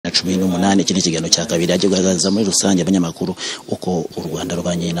18 kiri kiganiro cya kabiri ajye kugaragaza muri rusange abanyamakuru uko u Rwanda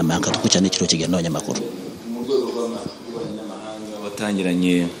rubanye n'amahanga tukucyane kiro kiganiro abanyamakuru mu rwego rw'amahanga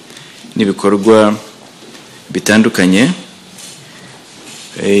batangiranye n'ibikorwa bitandukanye.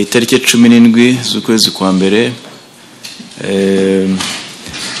 Itariki 17 z'ukwezi kwa mbere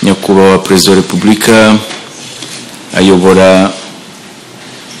nyakubahwa Perezida wa Repubulika ayobora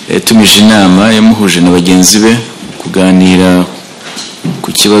yatumije inama yamuhuje na bagenzi be kuganira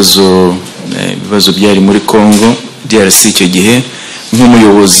ku ibibazo byari muri Congo DRC icyo gihe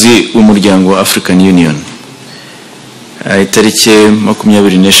nk'umuyobozi w'umuryango wa African Union. Itariki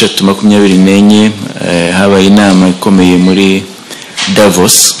 23-24 habaye inama ikomeye muri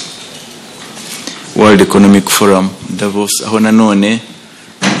Davos, World Economic Forum Davos, aho nanone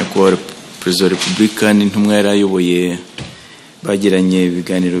nyakubahwa Perezida wa Repubulika n'intumwa yarayoboye bagiranye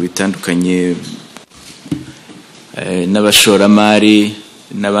ibiganiro bitandukanye n'abashoramari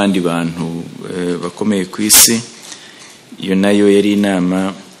n'abandi bantu bakomeye ku isi. Iyo nayo yari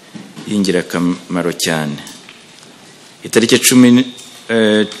inama y'ingirakamaro cyane.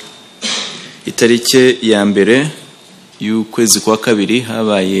 Itariki ya mbere y'ukwezi kwa kabiri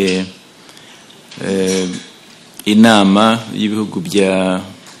habaye inama y'ibihugu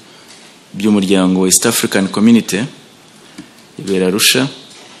by'umuryango wa East African Community ibera Arusha,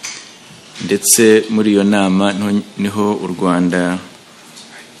 ndetse muri iyo nama niho u Rwanda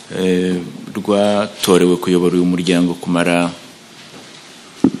rwatorewe kuyobora uyu muryango kumara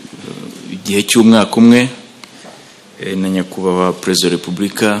igihe cy'umwaka umwe, na nyakubahwa Perezida wa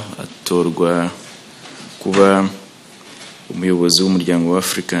Repubulika atorwa kuba umuyobozi w'umuryango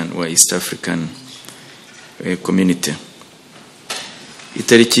wa East African Community.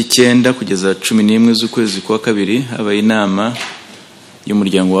 Itariki 9 kugeza 11 z'ukwezi kwa kabiri habaye inama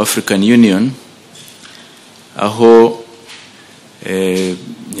y'umuryango wa African Union, aho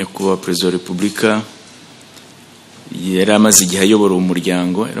nyakubahwa Perezida wa Repubulika yari amaze igihe ayobora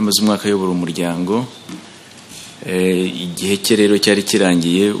umuryango, yari amaze umwaka ayobora umuryango. Igihe cye rero cyari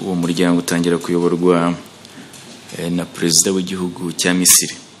kirangiye, uwo muryango utangira kuyoborwa na Perezida w'igihugu cya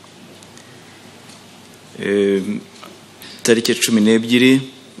Misiri. Tariki 12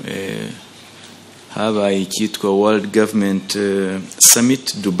 habaye icyitwa World Government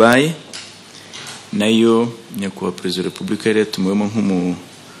Summit Dubai, nayo nyakubahwa Perezida wa Repubulika yari yatumiwemo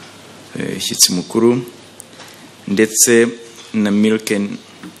nk'umushyitsi mukuru, ndetse na Milken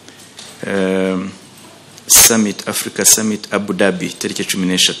Summit, Africa Summit Abu Dhabi tariki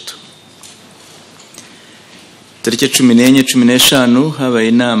 16. Tariki 14-15 habaye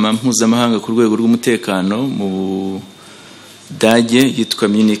inama mpuzamahanga ku rwego rw'umutekano mu Dage yitwa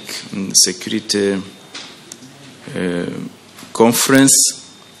Munich Security Conference.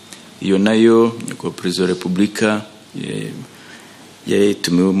 Iyo nayo nyakubahwa Perezida wa Repubulika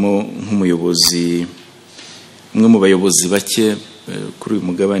yayitumiwemo nk'umuyobozi, umwe mu bayobozi bake kuri uyu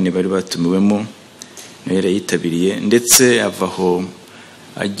mugabane bari batumiwemo, nayo yitabiriye, ndetse avaho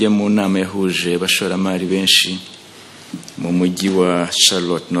ajya mu nama yahuje abashoramari benshi mu mujyi wa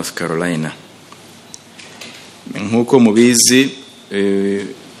Charlotte, North Carolina. Nk'uko mubizi,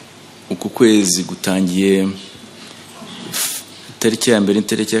 uku kwezi gutangiye tariki ya mbere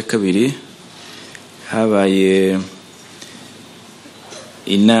n'itariki ya kabiri habaye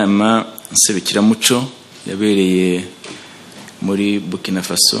inama nserukiramuco yabereye muri Burkina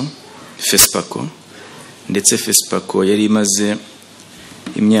Faso, FESPACO, ndetse FESPACO yari imaze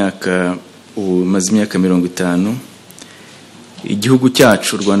imyaka 50. Igihugu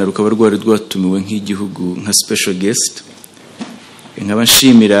cyacu Rwanda rukaba rwari rwatumiwe nk'igihugu nka special guest. Nkaba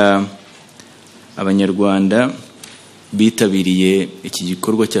nshimira abanyarwanda bitabiriye iki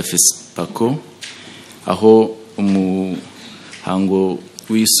gikorwa cya FESPACO, aho umuhango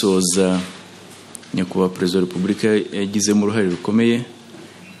wisoza nyakubahwa Perezida wa Repubulika yagizemo uruhare rukomeye,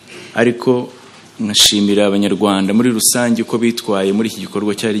 ariko nkashimira abanyarwanda muri rusange uko bitwaye muri iki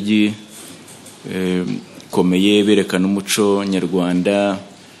gikorwa cyari gikomeye, berekana umuco nyarwanda,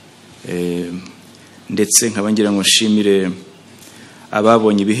 ndetse nkaba ngira ngo nshimire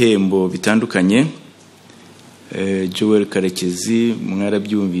ababonye ibihembo bitandukanye. Joel Karekezi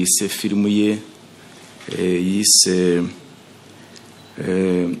mwarabyumvise filmu ye yise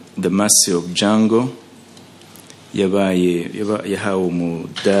The Mercy of Django, yahawe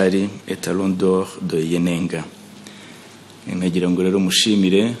umudari Etalon d'Or de Yenenga. Nkagira ngo rero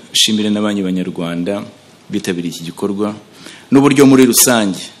nshimire n'abanyu banyarwanda bitabiriye iki gikorwa, n'uburyo muri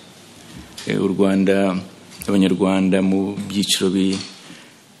rusange u Rwanda, abanyarwanda mu byiciro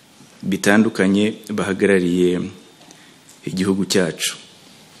bitandukanye bahagarariye igihugu cyacu.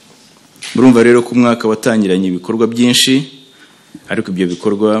 Murumva rero ko umwaka watangiranye ibikorwa byinshi, ariko ibyo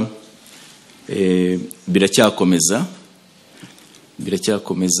bikorwa biracyakomeza.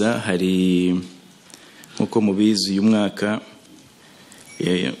 Hari nkuko mubizi uyu mwaka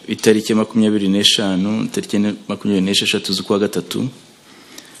itariki 25 z'ukwa gatatu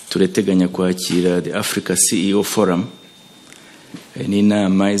tureteganya kwakira the Africa CEO Forum. Ni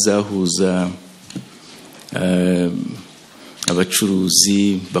inama izahuza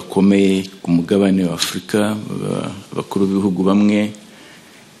abacuruzi bakomeye ku mugabane wa Afurika, bakuru b'ibihugu bamwe,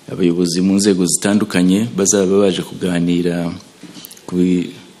 abayobozi mu nzego zitandukanye bazaba baje kuganira ku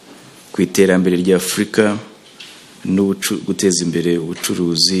iterambere rya Afurika no guteza imbere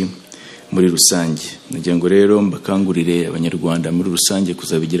ubucuruzi muri rusange. Nagira ngo rero mbakangurire abanyarwanda muri rusange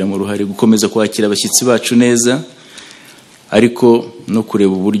kuzabigiramo uruhare, gukomeza kwakira abashyitsi bacu neza, ariko no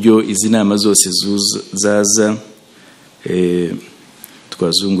kureba uburyo izi nama zose zaza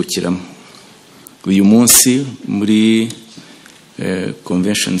twazungukiramo. Uyu munsi muri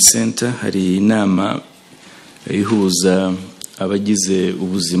Convention Center hari inama ihuza abagize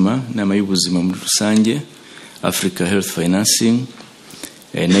ubuzima, inama y'ubuzima muri rusange, Africa Health Financing,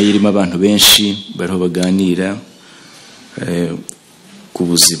 nayo irimo abantu benshi bariho baganira ku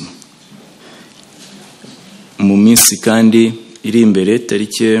buzima. Mu minsi kandi iri imbere,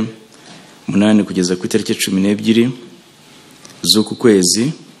 tariki 8 kugeza ku itariki 12 z'uku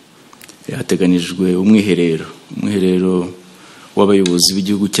kwezi, hateganijwe umwiherero w'abayobozi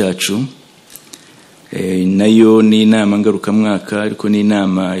b'igihugu cyacu. Nayo ni inama ngarukamwaka, ariko ni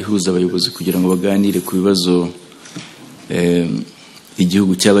inama ihuza abayobozi kugira ngo baganire ku bibazo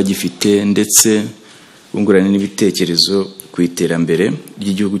igihugu cyaba gifite, ndetse bungurane n'ibitekerezo ku iterambere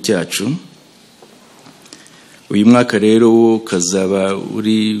ry'igihugu cyacu. Uyu mwaka rero wo kazaba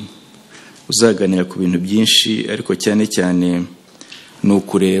uzaganira ku bintu byinshi, ariko cyane cyane ni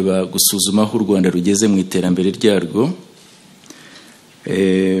ukureba, gusuzuma aho u Rwanda rugeze mu iterambere ryarwo,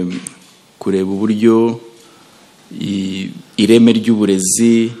 kureba uburyo ireme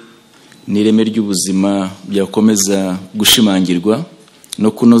ry'uburezi n'ireme ry'ubuzima byakomeza gushimangirwa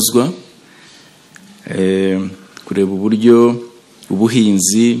no kunozwa, kureba uburyo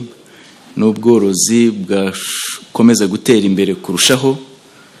ubuhinzi n'ubworozi bwakomeza gutera imbere kurushaho,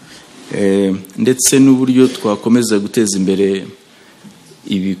 ndetse n'uburyo twakomeza guteza imbere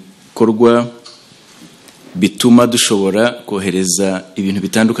ibikorwa bituma dushobora kohereza ibintu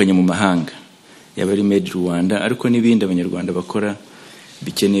bitandukanye mu mahanga, yaba ari made Rwanda, ariko n'ibindi abanyarwanda bakora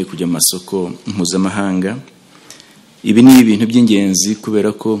bikeneye kujya mu masoko mpuzamahanga. Ibi ni ibintu by'ingenzi,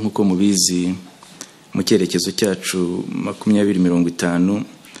 kubera ko nkuko mubizi mu cyerekezo cyacu 2050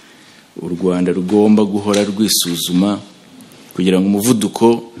 u Rwanda rugomba guhora rwisuzuma kugira ngo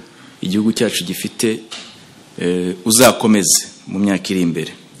umuvuduko igihugu cyacu gifite uzakomeze mu myaka iri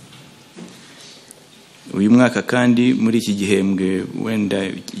imbere. Uyu mwaka kandi muri iki gihembwe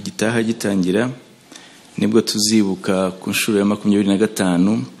wenda gitaha gitangira, nibwo tuzibuka ku nshuro ya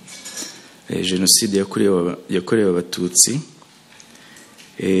 25 jenoside yakorewe abatutsi.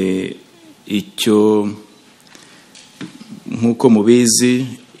 Icyo nkuko mubizi,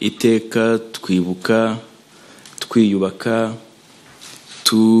 iteka twibuka, twiyubaka,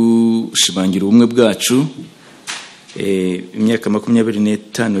 tushimangira ubumwe bwacu. Imyaka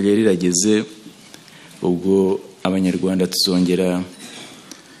 25 yari irageze, ubwo abanyarwanda tuzongera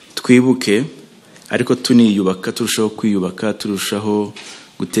twibuke, ariko tuniyubaka, turushaho kwiyubaka, turushaho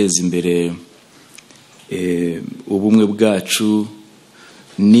guteza imbere ubumwe bwacu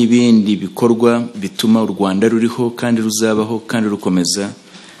n'ibindi bikorwa bituma u Rwanda ruriho kandi ruzabaho kandi rukomeza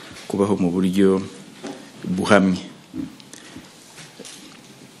kubaho mu buryo buhamye.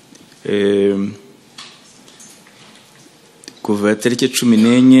 Kuva tariki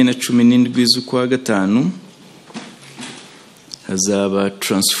 14 na 17 z'ukwa gatanu hazaba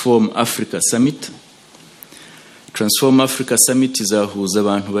Transform Africa Summit. Transform Africa Summit izahuza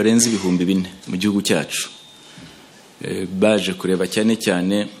abantu barenze 4,000 mu gihugu cyacu, baje kureba cyane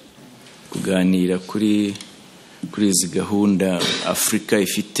cyane kuganira kuri izi gahunda Afrika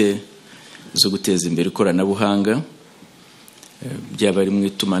ifite zo guteza imbere ikoranabuhanga, byaba ari mu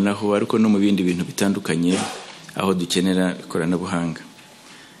itumanaho, ariko no mu bindi bintu bitandukanye aho dukenera ikoranabuhanga.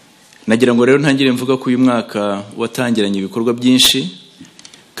 Nagira ngo rero ntangire mvuga ko uyu mwaka watangiranye ibikorwa byinshi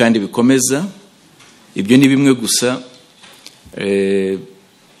kandi bikomeza. Ibyo ni bimwe gusa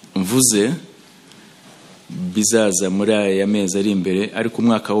mvuze bizaza muri aya mezi ari imbere, ariko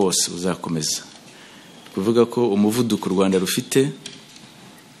umwaka wose uzakomeza. Kuvuga ko umuvuduko u Rwanda rufite,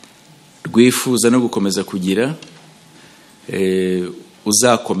 rwifuza no gukomeza kugira,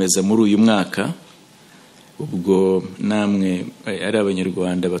 uzakomeza muri uyu mwaka. Ubwo namwe ari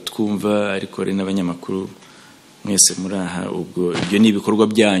abanyarwanda batwumva, ariko ari n'abanyamakuru mwese muri aha. Ubwo ibyo ni ibikorwa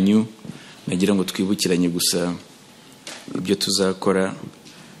byanyu, nagira ngo twibukiranye gusa ibyo tuzakora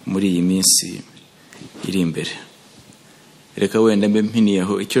muri iyi minsi iri imbere. Reka wenda mbe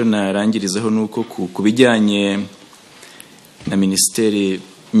mpiniyeho icyo narangirizaho nuko ku bijyanye na minisiteri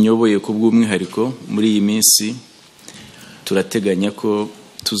nyoboye ku bw'umwihariko muri iyi minsi turateganya ko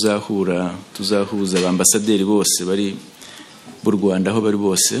tuzahuza abambasaderi bose bari b'u Rwanda aho bari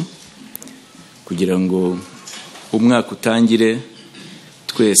bose, kugira ngo umwaka utangire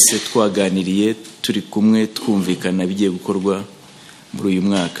twese twaganiriye turi kumwe twumvikana bigiye gukorwa muri uyu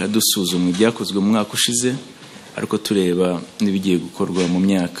mwaka, dusuzuma ibyakozwe mu mwaka ushize ariko tureba n'ibigiye gukorwa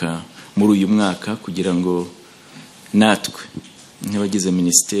muri uyu mwaka, kugira ngo natwe nk'abagize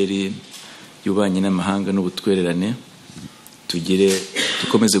minisiteri y'ububanyi n'amahanga n'ubutwererane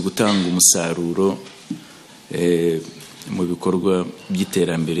dukomeze gutanga umusaruro mu bikorwa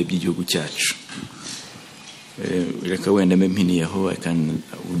by'iterambere by'igihugu cyacu. Reka wenda mpiniyeho. I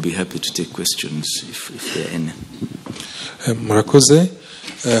will be happy to take questions if there are any. Murakoze.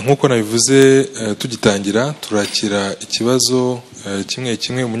 Nk'uko nabivuze tugitangira, turakira ikibazo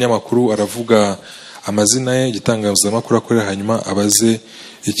kimwe. Umunyamakuru aravuga amazina ye, igitangazamakuru akorera, hanyuma abaze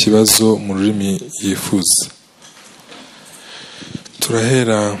ikibazo mu rurimi yifuza.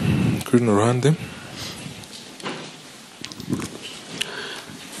 Turahera kuri runo ruhande.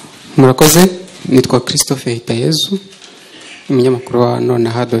 Murakoze. Nitwa Christophe Hitayezu, umunyamakuru wa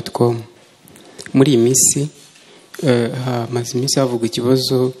nonaha.com. Muri iyi minsi hamaze iminsi havuga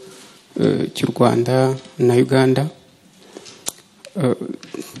ikibazo cy'u Rwanda na Uganda,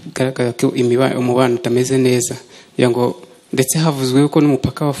 bigaragara ko umubano utameze neza, ngo ndetse havuzwe ko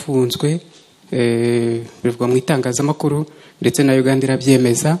n'umupaka wafunzwe, bivuga mu itangazamakuru, ndetse na Uganda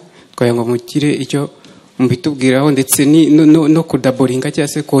irabyemeza. Twagira ngo mugire icyo mbitubwiraho, ndetse no kudaboringa cyangwa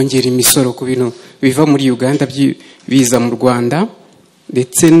se kongera imisoro ku bintu biva muri Uganda biza mu Rwanda,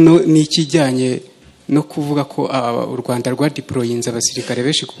 ndetse n'ikijyanye no kuvuga ko u Rwanda rwadeployinze abasirikare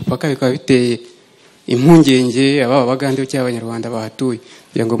benshi ku mupaka, bikaba biteye impungenge abagande cyangwa abanyarwanda bahatuye.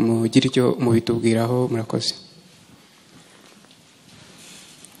 Kugira ngo mugire icyo mubitubwiraho. Murakoze.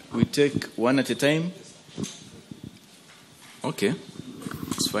 We take one at a time. Okay,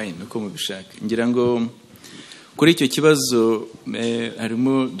 it's fine. Uko mubishaka. Ngira ngo kuri icyo kibazo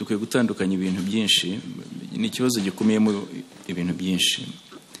harimo dukwiye gutandukanya ibintu byinshi. Ni ikibazo gikomeyemo ibintu byinshi.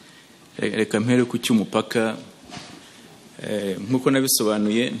 Reka mpere ku cy'umupaka. Nk'uko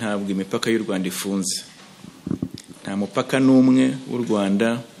nabisobanuye, ntabwo imipaka y'u Rwanda ifunze. Nta mupaka n'umwe w'u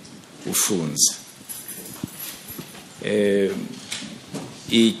Rwanda ufunze.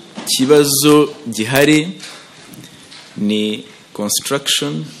 Ikibazo gihari ni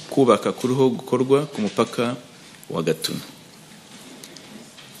construction, kubaka kuriho gukorwa ku mupaka wa Gatuna,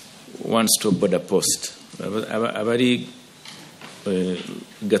 one stop border post. Abari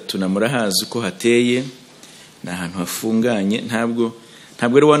Gatuna murahazi ko hateye, ni ahantu hafunganye, ntabwo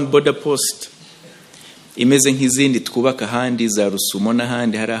ari one border post imeze nk'izindi twubaka ahandi za Rusumo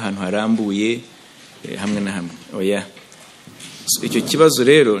n'ahandi hari ahantu harambuye hamwe na hamwe. Oya, icyo kibazo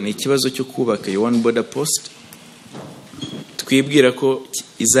rero ni ikibazo cyo kubaka iyo one border post. Twibwira ko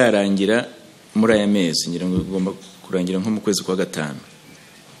izarangira muri aya mezi, ngira ngo igomba kurangira nko mu kwezi kwa gatanu.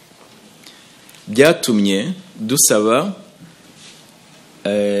 Byatumye dusaba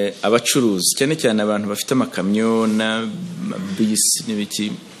abacuruzi, cyane cyane abantu bafite amakamyo na bisi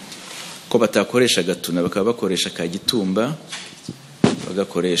n'ibiki, ko batakoresha Gatuna, bakaba bakoresha Kagitumba,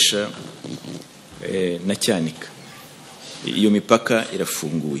 bagakoresha na Cyanika. Iyo mipaka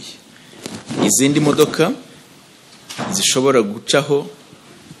irafunguye. Izindi modoka zishobora gucaho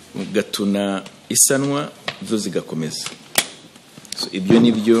Gatuna isanwa zo zigakomeza. Ibyo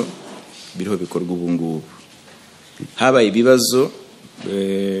nibyo biriho bikorwa ubu ngubu. Habaye ibibazo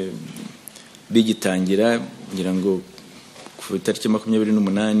bigitangira, ngira ngo ku itariki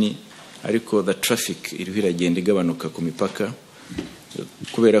 28, ariko the traffic iriho iragenda igabanuka ku mipaka,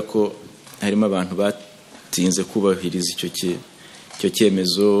 kubera ko harimo abantu batinze kubahiriza icyo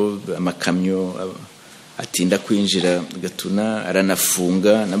cyemezo. Amakamyo atinda kwinjira Gatuna,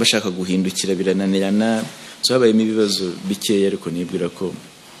 aranafunga, n'abashaka guhindukira birananirana. Habayemo ibibazo bikeya, ariko nibwira ko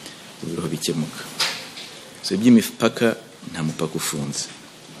biriho bikemuka. Iby'imipaka, nta mupaka ufunze.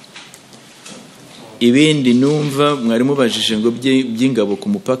 Ibindi numva mwari mubajije ngo by'ingabo ku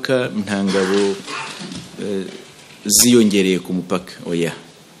mupaka, nta ngabo ziyongereye ku mupaka. Oya,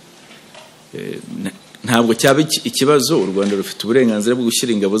 ntabwo cyaba ikibazo. U Rwanda rufite uburenganzira bwo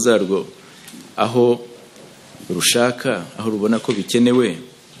gushyira ingabo zarwo aho rushaka, aho rubona ko bikenewe,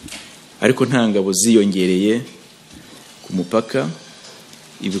 ariko nta ngabo ziyongereye ku mupaka.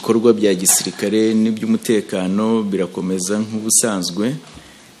 ibikorwa bya gisirikare n'iby'umutekano birakomeza nk'ubusanzwe.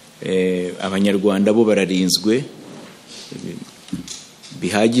 Abanyarwanda bo bararinzwe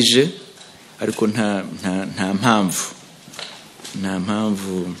bihagije, ariko nta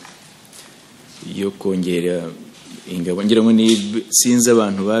mpamvu yo kongera ingabo. Ngira ngo sinzi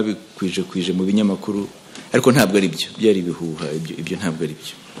abantu babikwije mu binyamakuru, ariko ntabwo ari byo, byari ibihuha. Ibyo ntabwo ari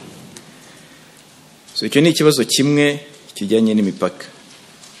byo. So icyo ni ikibazo kimwe kijyanye n'imipaka.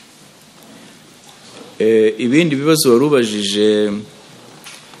 Ibindi bibazo warubajije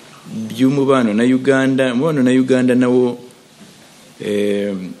by'umubano na Uganda, umubano na Uganda nawo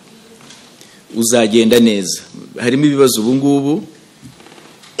uzagenda neza. Harimo ibibazo ubu ngubu,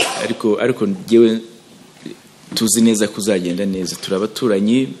 ariko ngewe tuzi neza ko uzagenda neza.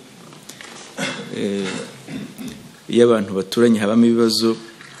 Turabaturanyi, iyo abantu baturanye habamo ibibazo,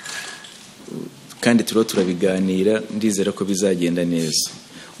 kandi turabiganira. Ndizera ko bizagenda neza.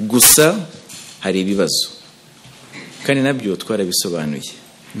 Gusa hari ibibazo, kandi nabyo twarabisobanuye.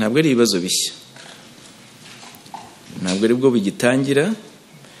 Ntabwo ari ibibazo bishya, ntabwo ari bwo bigitangira.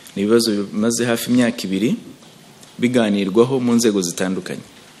 Ni ibibazo bimaze hafi imyaka 2 biganirwaho mu nzego zitandukanye.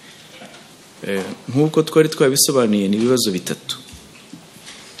 Nk'uko twari twabisobanuye, ni ibibazo 3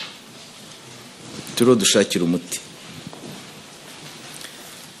 turo dushakira umuti.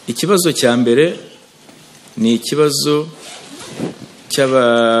 Ikibazo cya mbere ni ikibazo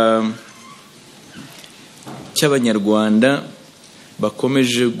cy'abanyarwanda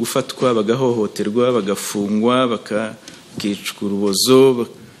bakomeje gufatwa, bagahohoterwa, bagafungwa, bakicwa urubozo,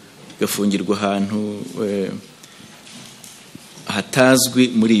 bagafungirwa ahantu hatazwi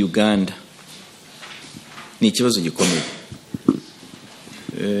muri Uganda. Ni ikibazo gikomeye.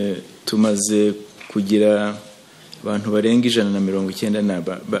 Tumaze kugira abantu barenga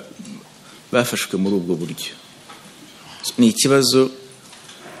 190 bafashwe muri ubwo buryo. Ni ikibazo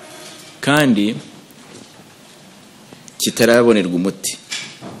kandi kitarabonerwa umuti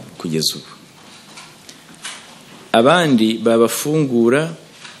kugeza ubu. Abandi babafungura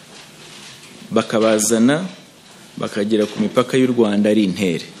bakabazana bakagera ku mipaka y'u Rwanda ari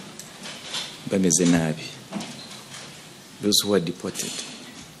intere, bameze nabi. Those who are deported,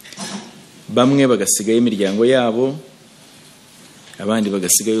 bamwe bagasigaye imiryango yabo, abandi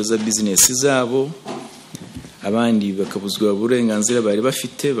bagasigaye za business zabo, abandi bakabuzwa uburenganzira bari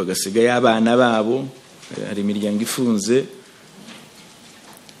bafite, bagasigaye abana babo. Hari imiryango ifunze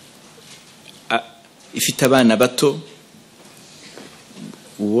ifite abana bato,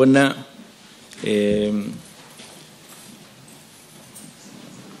 ubona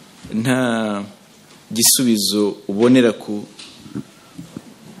nta gisubizo ubonera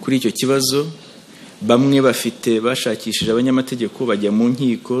kuri icyo kibazo. Bamwe bashakishije abanyamategeko, bajya mu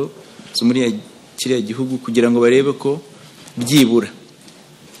nkiko zo muri kiriya gihugu kugira ngo barebe ko byibura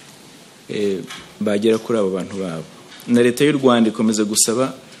bagera kuri abo bantu babo. Na leta y'u Rwanda ikomeza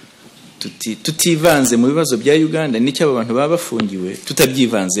gusaba tutivanze mu bibazo bya Uganda n'icyo abo bantu baba bafungiwe,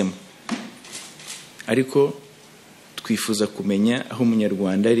 tutabyivanzemo. Ariko twifuza kumenya aho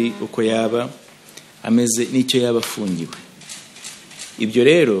umunyarwanda ari, uko yaba ameze, n'icyo yaba afungiwe. Ibyo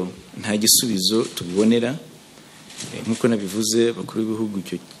rero nta gisubizo tubibonera. Nk'uko nabivuze, bakuru b'ibihugu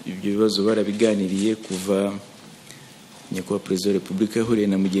ibyo bibazo barabiganiriye kuva nyakubahwa Perezida wa Repubulika yahuriye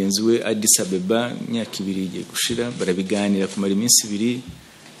na mugenzi we Addis Abeba imyaka 2 igiye gushira. Barabiganira kumara iminsi 2,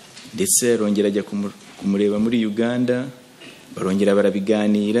 ndetse arongera ajya kumureba muri Uganda, barongera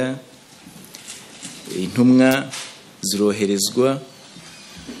barabiganira. Intumwa ziroherezwa,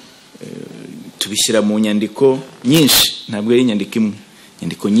 tubishyira mu nyandiko nyinshi, ntabwo ari inyandiko imwe,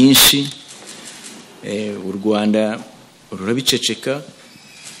 inyandiko nyinshi. U Rwanda rurabiceceka,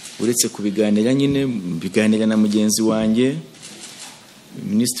 uretse kubiganira nyine, biganira na mugenzi wanjye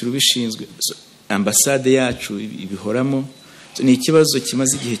minisitiri ubishinzwe, ambasade yacu ibihoramo. Ni ikibazo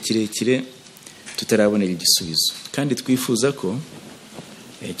kimaze igihe kirekire tutarabonera igisubizo, kandi twifuza ko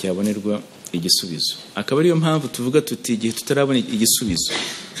cyabonerwa igisubizo. Akaba ariyo mpamvu tuvuga tuti igihe tutarabona igisubizo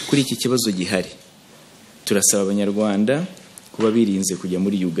kuri iki kibazo gihari, turasaba abanyarwanda kuba birinze kujya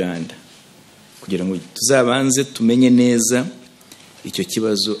muri Uganda, kugira ngo tuzabanze tumenye neza icyo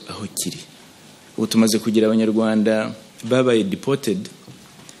kibazo aho kiri. Ubu tumaze kugira abanyarwanda babaye deported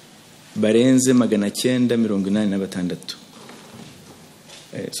barenze 986.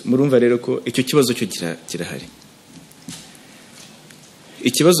 Murumva rero ko icyo kibazo cyo kirahari.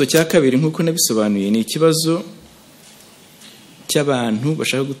 Ikibazo cya kabiri, nk'uko nabisobanuye, ni ikibazo cy'abantu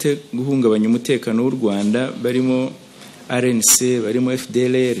bashaka guhungabanya umutekano w'u Rwanda, barimo RNC, barimo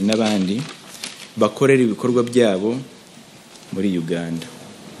FDLR n'abandi bakorera ibikorwa byabo muri Uganda,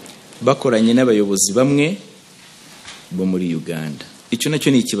 bakoranye n'abayobozi bamwe bo muri Uganda. icyo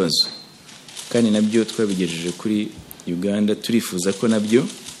nacyo ni ikibazo kandi nabyo twabigejeje kuri Uganda, turifuza ko nabyo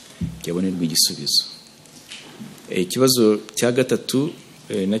byabonerwa igisubizo. Ikibazo cya gatatu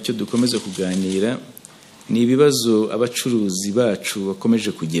nacyo dukomeze kuganira ni ibibazo abacuruzi bacu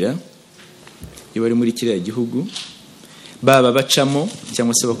bakomeje kugira iyo bari muri kiriya gihugu, baba bacamo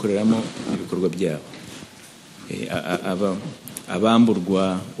cyangwa se bakoreramo ibikorwa byabo.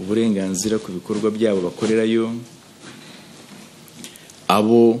 Abamburwa uburenganzira ku bikorwa byabo bakorerayo,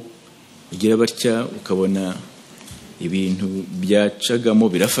 abo ugira batya ukabona ibintu byacagamo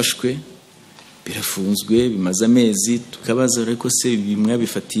birafashwe, birafunzwe, bimaze amezi, tukabaza ariko se bimwe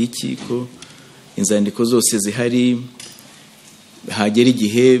bifatiye iki ko inzandiko zose zihari, hagera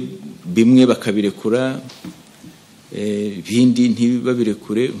igihe bimwe bakabirekura, ibindi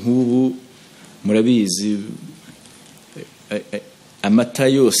ntibabirekure. Nk'ubu murabizi amata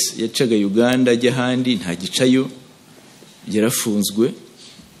yose yacaga Uganda ajya ahandi nta gicayo, yarafunzwe,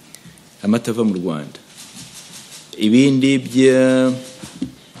 amata ava mu Rwanda. Ibindi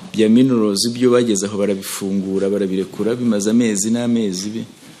bya minerals byo bageze aho barabifungura, barabirekura, bimaze amezi n'amezi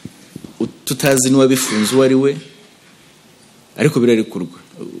tutazi n'uwabifunze uwo ari we, ariko birarekurwa.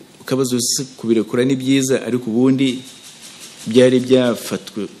 Ukabaza kubirekura ni byiza, ariko ubundi byari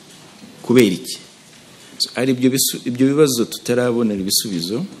byafatwe kubera iki? Ari ibyo bibazo tutarabonera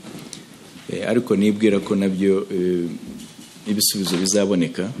ibisubizo, ariko nibwira ko nabyo ibisubizo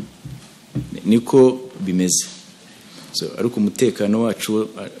bizaboneka, niko bimeze. Ariko umutekano wacu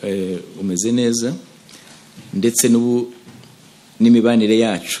umeze neza, ndetse n'imibanire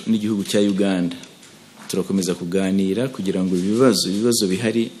yacu n'igihugu cya Uganda turakomeza kuganira kugira ngo ibibazo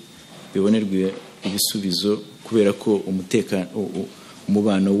bihari bibonerwe ibisubizo, kubera ko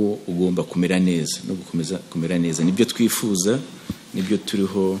umubano wo ugomba kumera neza no gukomeza kumera neza. Nibyo twifuza, nibyo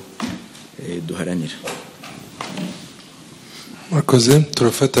turiho duharanira. Murakoze.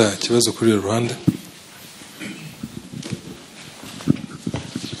 Turafata ikibazo kuri Rwanda.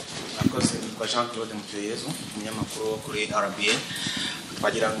 Jean Claude Mutuyezu, umunyamakuru wo kuri RBA.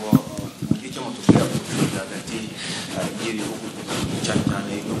 Twagira ngo mugire icyo mutubwira ku bucuruzi hagati y'ibihugu cyane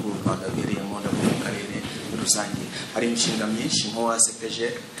cyane ibihugu u Rwanda biherereyemo mu karere muri rusange. Hari imishinga myinshi nko CPG,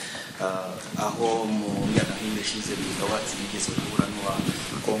 aho mu myaka ishize bigawati bigeze guhura n'uwa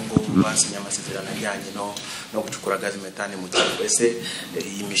Kongo basinye amasezerano ajyanye no gucukura gazi metane mu gihugu. Ese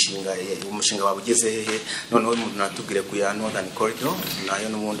iyi umushinga waba ugeze hehe? Noneho umuntu natubwire ku ya Northern Corridor,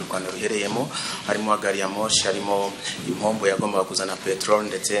 nayo n'ubundi Rwanda ruhereyemo, harimo gari ya moshi, harimo impombo yagombaga kuzana petrol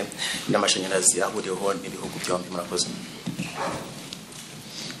ndetse n'amashanyarazi ahuriyeho n'ibihugu byombi. Murakoze.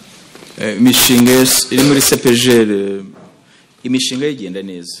 Imishinga iri muri CPG, imishinga igenda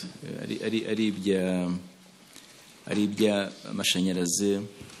neza, ari ibya amashanyarazi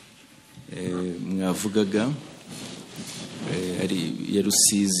mwavugaga, ari ya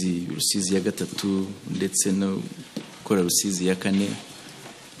Rusizi ya gatatu ndetse no gukora Rusizi ya kane,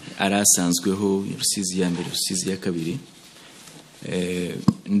 arasanzweho Rusizi ya mbere, Rusizi ya kabiri.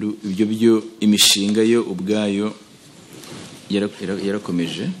 Ibyo imishinga yo ubwayo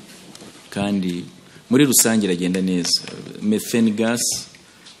yarakomeje kandi muri rusange iragenda neza. Methane gas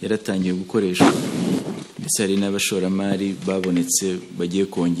yaratangiye gukoreshwa, ndetse hari n'abashoramari babonetse bagiye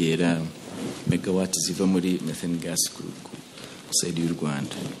kongera megawati ziva muri methane gas ku side y'u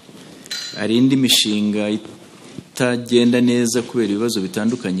Rwanda. Hari indi mishinga itagenda neza kubera ibibazo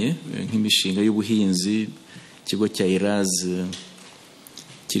bitandukanye, nk'imishinga y'ubuhinzi, ikigo cya Iraz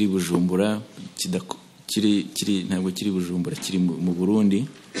kiri Bujumbura, ntabwo kiri Bujumbura, kiri mu Burundi,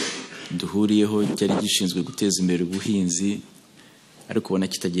 duhuriyeho, cyari gishinzwe guteza imbere ubuhinzi, ariko ubona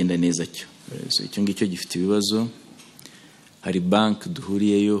kitagenda neza cyo. Icyo ngicyo gifite ibibazo. Hari bank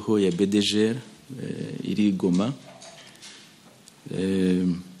duhuriyeho ya BDGR iri Goma,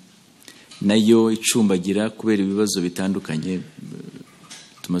 nayo icumbagira kubera ibibazo bitandukanye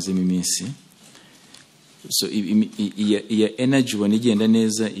tumazemo iminsi. Iya energy ubona igenda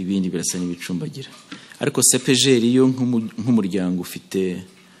neza, ibindi birasa n'ibicumbagira. Ariko CPG yo nk'umuryango ufite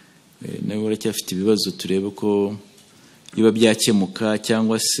nawe uracyafite ibibazo, turebe ko biba byakemuka,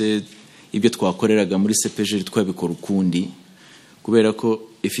 cyangwa se ibyo twakoreraga muri CPG twabikora ukundi, kubera ko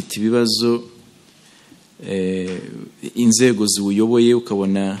ifite ibibazo. Inzego ziwuyoboye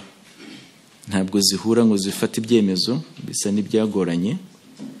ukabona ntabwo zihura ngo zifate ibyemezo, bisa n'ibyagoranye.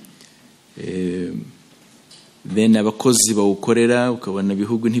 Bene abakozi bawukorera ukabona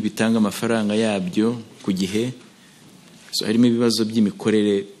ibihugu ntibitanga amafaranga yabyo ku gihe. Harimo ibibazo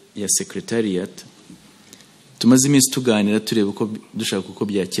by'imikorere ya secretariat. Tumaze iminsi tuganira tureba uko dushaka uko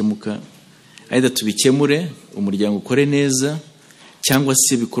byakemuka, aida tubikemure, umuryango ukore neza, cyangwa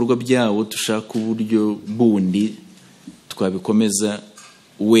se ibikorwa byawo dushaka uburyo bundi twabikomeza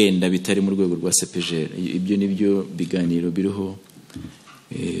wenda bitari mu rwego rwa CPGR. Ibyo nibyo biganiro biriho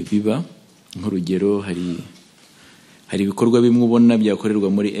biba. Nk'urugero hari ibikorwa bimwe ubona byakorerwa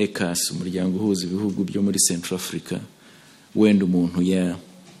muri ECAS, umuryango uhuza ibihugu byo muri Central Africa, wenda umuntu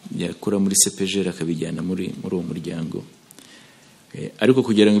yakora muri CPGR akabijyana muri uwo muryango. Ariko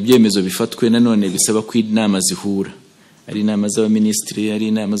kugira ngo ibyemezo bifatwe nanone bisaba ko inama zihura, ari inama z'abaminisitiri, ari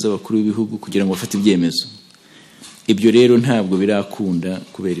inama z'abakuru b'ibihugu kugira ngo bafate ibyemezo. Ibyo rero ntabwo birakunda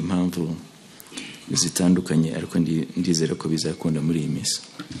kubera impamvu zitandukanye, ariko ndizera ko bizakunda muri iyi minsi.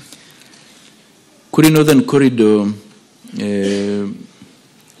 Kuri Northern Corridor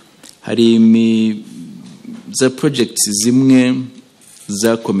hari za projects zimwe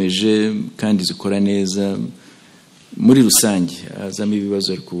zakomeje kandi zikora neza muri rusange, azamo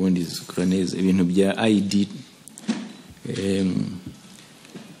ibibazo ariko ubundi zikora neza. Ibintu bya ID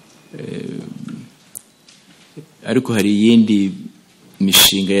ariko hari iyindi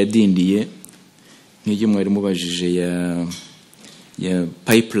mishinga yadindiye nk'ibyo mwari mubajije ya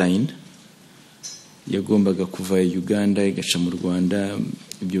pipeline yagombaga kuva Uganda igaca mu Rwanda.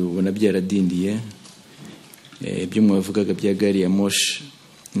 Ibyo ubona byaradindiye. Ibyo mwavugaga bya gari ya moshi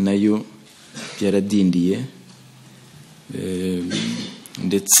nayo byaradindiye,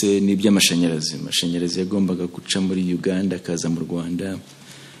 ndetse n'by'amashanyarazi yagombaga guca muri Uganda akaza mu Rwanda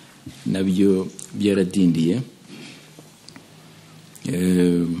nabyo byaradindiye.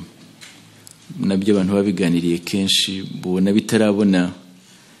 Nabyo abantu babiganiriye kenshi bubona bitarabona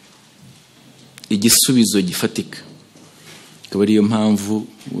igisubizo gifatika. Akaba ariyo mpamvu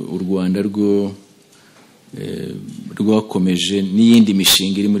u Rwanda rwakomeje n'iyindi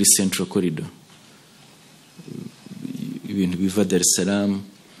mishinga iri muri Central Corridor. Ibintu biva Dar es Salaam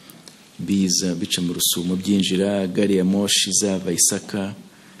biza bica mu Rusumo byinjira, gari ya moshi zava Isaka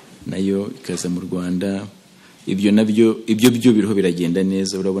nayo ikaza mu Rwanda. Ibyo nabyo byo biriho biragenda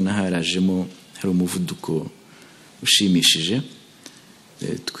neza. Urabona harajemo hari umuvuduko ushimishije.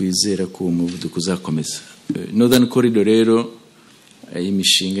 Twizera ko umuvuduko uzakomeza. Northern Corridor rero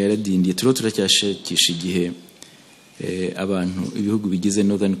imishinga yaradindiye. Turacyashakisha igihe abantu ibihugu bigize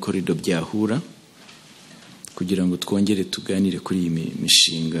Northern Corridor byahura kugira ngo twongere tuganire kuri iyi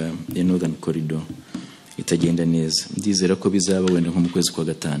mishinga ya Northern Corridor itagenda neza. Ndizera ko bizaba wenda nko mu kwezi kwa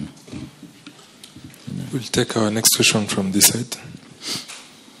gatanu. We'll take our next question from this side.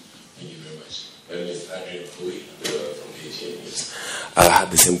 Thank you very much. My name is Adrian Fui from KTN News. I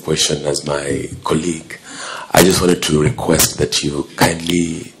had the same question as my colleague. I just wanted to request that you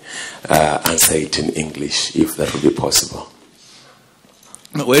kindly answer it in English, if that would be possible.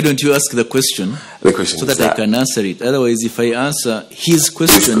 Why don't you ask the question so that I can answer it? Otherwise, if I answer his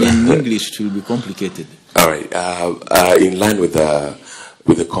question in English, it will be complicated. All right. In line with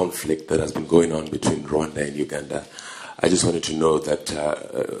the conflict that has been going on between Rwanda and Uganda, I just wanted to know that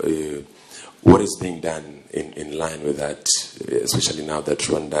what is being done in line with that, especially now that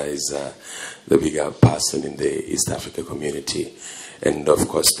Rwanda is the bigger person in the East Africa community, and of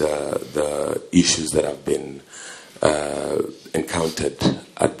course the issues that have been encountered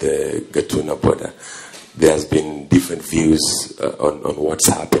at the Gatuna border. There has been different views on what's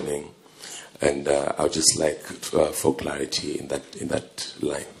happening, and I would just like for clarity in that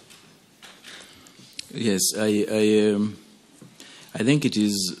line. Yes, I think it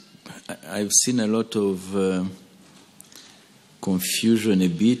is. I've seen a lot of confusion, a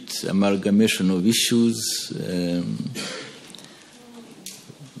bit amalgamation of issues,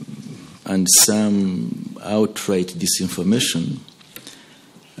 and some outright disinformation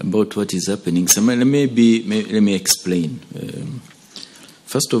about what is happening. So let me explain.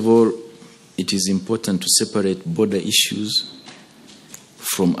 First of all, it is important to separate border issues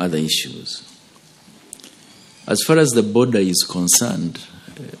from other issues. As far as the border is concerned,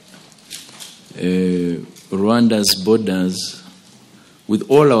 Rwanda's borders with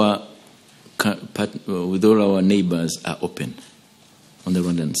all our neighbors are open on the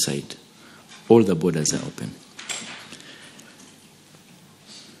Rwandan side. All the borders are open.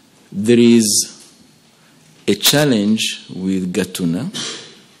 There is a challenge with Gatuna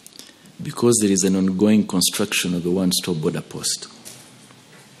because there is an ongoing construction of the one-stop border post.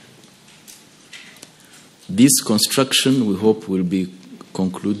 This construction, we hope, will be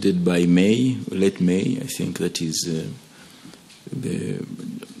concluded by May, late May. I think that is the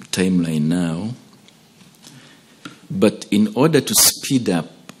timeline now. But in order to speed up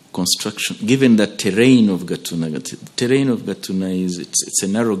construction, given the terrain of Gatuna is it's a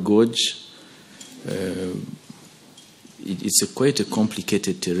narrow gorge. It's quite a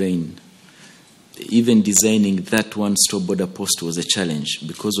complicated terrain. Even designing that one-stop border post was a challenge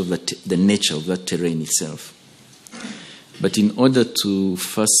because of the nature of that terrain itself. But in order to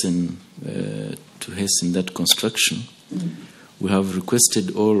hasten that construction, we have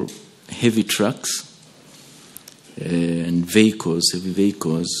requested all heavy trucks and heavy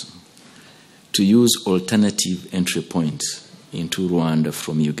vehicles, to use alternative entry points into Rwanda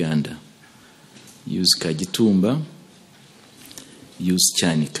from Uganda. Use Kagitumba, use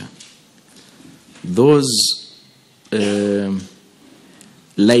Chanika. Those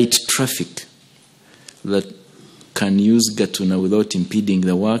light traffic that can use Gatuna without impeding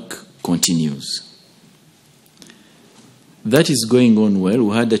the work continues. That is going on well.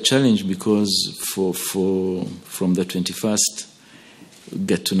 We had a challenge because from the 21st,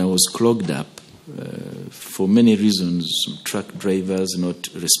 Gatuna was clogged up for many reasons. Truck drivers not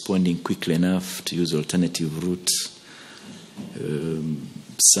responding quickly enough to use alternative routes.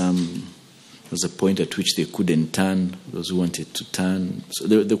 Some there was a point at which they couldn't turn, those who wanted to turn. So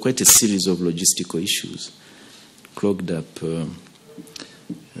there were quite a series of logistical issues. Clogged up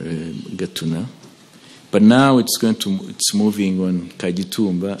Gatuna. But now it's moving on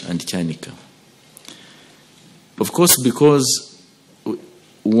Kagitumba and Chanika. Of course, because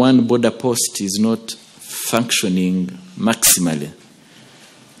one border post is not functioning maximally,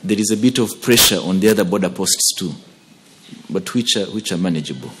 there is a bit of pressure on the other border posts too, but which are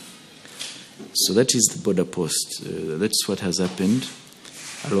manageable. So that is the border post. That's what has happened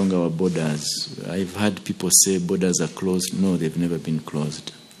along our borders. I've had people say borders are closed. No, they've never been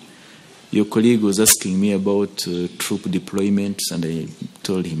closed. Your colleague was asking me about troop deployments, and I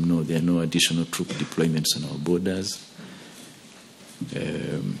told him no, there are no additional troop deployments on our borders.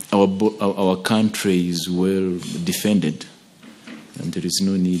 Our country is well defended, and there is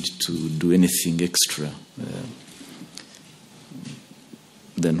no need to do anything extra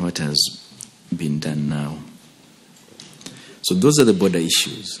than what has been done now. So those are the border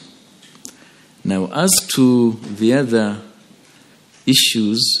issues. Now, as to the other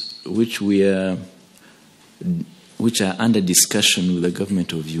issues which are under discussion with the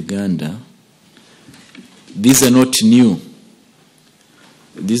government of Uganda, these are not new.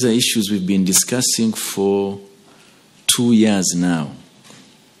 These are issues we've been discussing for 2 years now.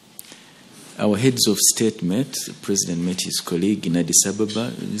 Our heads of state met, the president met his colleague in Addis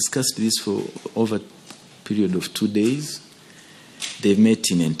Ababa, discussed this for over a period of 2 days. They've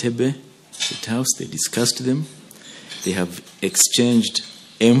met in Entebbe, State House, they discussed them. They have exchanged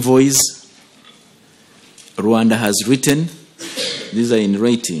envoys. Rwanda has written. These are in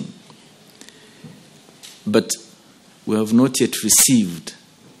writing. But we have not yet received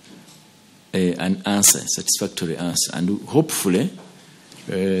an answer, a satisfactory answer. And hopefully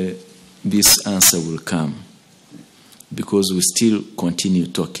this answer will come, because we still continue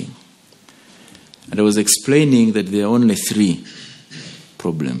talking. And I was explaining that there are only 3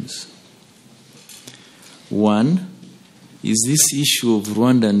 problems. One is this issue of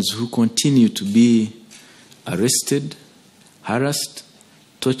Rwandans who continue to be arrested, harassed,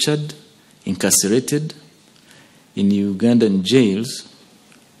 tortured, incarcerated in Ugandan jails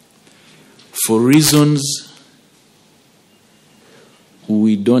for reasons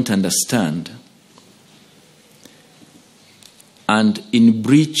we don't understand, and in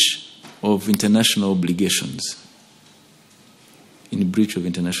breach of international obligations. In breach of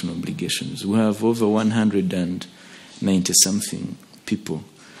international obligations. We have over 190-something people.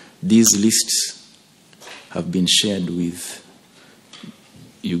 These lists have been shared with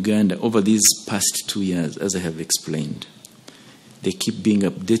Uganda over these past 2 years, as I have explained. They keep being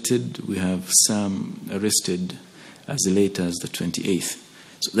updated. We have some arrested as late as the 28th.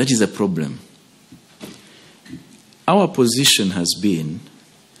 So that is a problem. Our position has been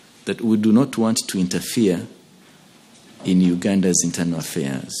that we do not want to interfere in Uganda's internal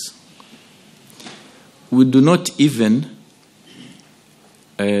affairs. We do not even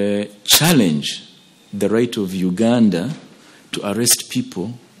challenge the right of Uganda to arrest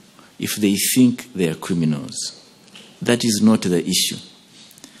people if they think they are criminals. That is not the issue.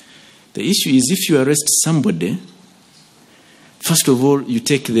 The issue is if you arrest somebody, first of all, you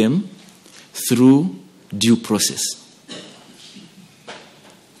take them through due process.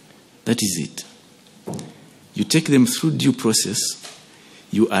 That is it. You take them through due process.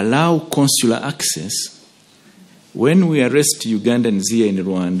 You allow consular access. When we arrest Ugandans here in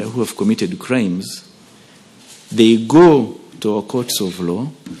Rwanda who have committed crimes, they go to our courts of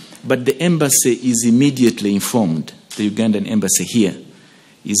law, but the embassy is immediately informed. The Ugandan embassy here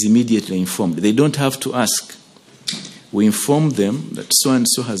is immediately informed. They don't have to ask. We inform them that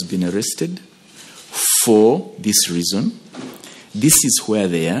so-and-so has been arrested for this reason. This is where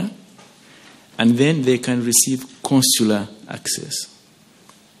they are. And then they can receive consular access.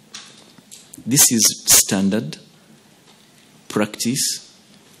 This is standard. practice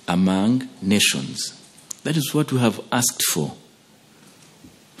among nations. That is what we have asked for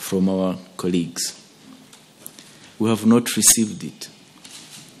from our colleagues. We have not received it.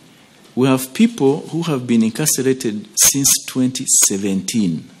 We have people who have been incarcerated since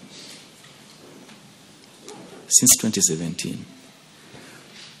 2017. Since 2017.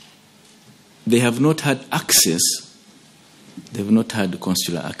 They have not had access. They have not had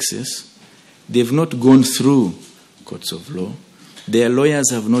consular access. They have not gone through courts of law. Their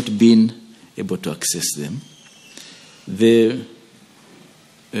lawyers have not been able to access them.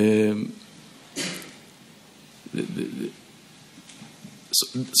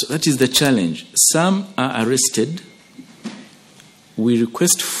 So that is the challenge. Some are arrested. We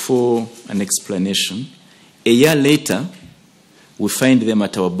request for an explanation. A year later, we find them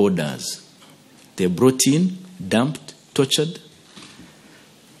at our borders. They're brought in, dumped, tortured,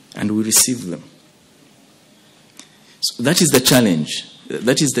 and we receive them. So that is the challenge.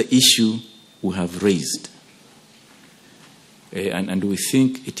 That is the issue we have raised. And we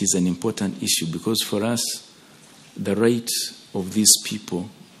think it is an important issue because for us, the rights of these people,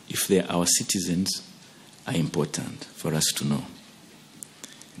 if they are our citizens, are important for us to know.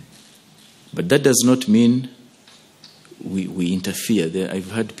 But that does not mean we interfere.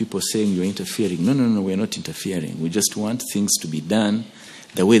 I've heard people saying you're interfering. No, we're not interfering. We just want things to be done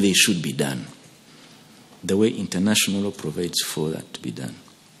the way they should be done, the way international law provides for that to be done.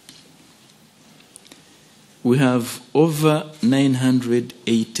 We have over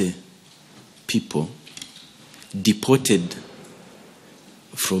 980 people deported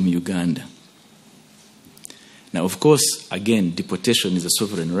from Uganda. Now, of course, again, deportation is a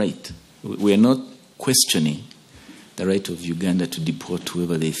sovereign right. We are not questioning the right of Uganda to deport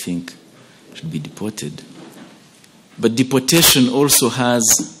whoever they think should be deported. But deportation also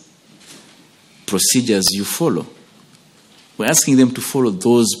has procedures you follow. We're asking them to follow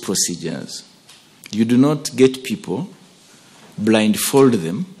those procedures. You do not get people, blindfold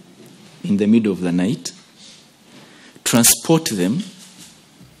them in the middle of the night, transport them,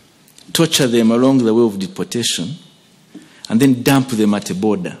 torture them along the way of deportation, and then dump them at a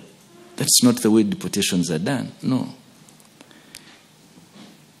border. That's not the way deportations are done. No.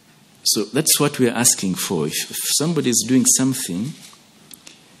 So that's what we're asking for. If somebody is doing something,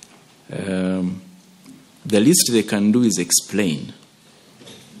 the least they can do is explain.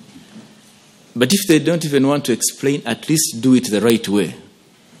 But if they don't even want to explain, at least do it the right way.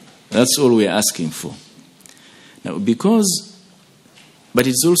 That's all we're asking for. Now, but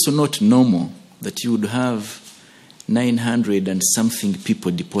it's also not normal that you would have 900 and something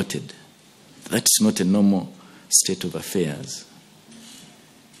people deported. That's not a normal state of affairs.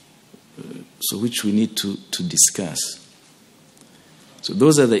 So which we need to discuss. So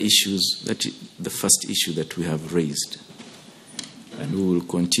those are the issues, the first issue that we have raised. And we will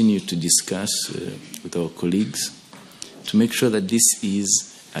continue to discuss with our colleagues to make sure that this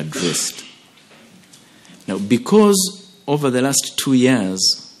is addressed. Now, because over the last 2 years,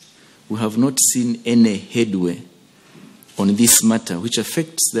 we have not seen any headway on this matter, which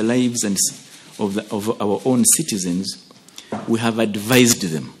affects the lives of our own citizens, we have advised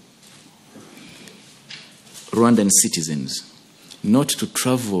them, Rwandan citizens, not to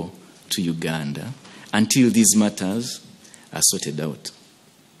travel to Uganda until these matters are sorted out.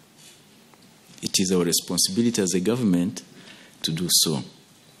 It is our responsibility as a government to do so.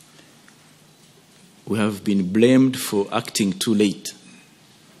 We have been blamed for acting too late.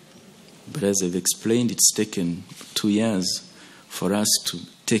 But as I've explained, it's taken 2 years for us to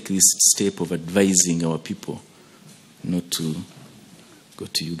take this step of advising our people not to go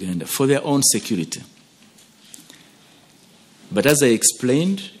to Uganda for their own security. But as I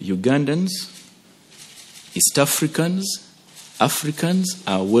explained, Ugandans, East Africans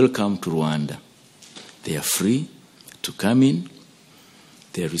are welcome to Rwanda. They are free to come in.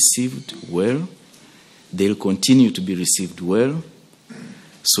 They are received well. They'll continue to be received well.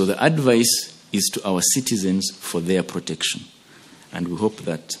 So the advice is to our citizens for their protection. And we hope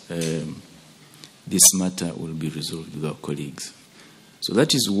that this matter will be resolved with our colleagues. So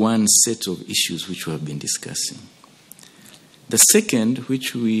that is one set of issues which we have been discussing. The second,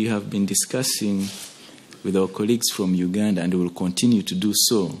 which we have been discussing with our colleagues from Uganda, and we will continue to do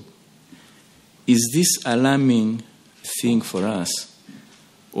so, is this alarming thing for us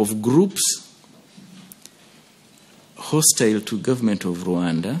of groups hostile to government of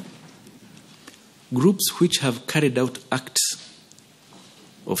Rwanda, groups which have carried out acts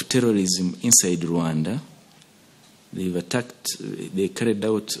of terrorism inside Rwanda. They carried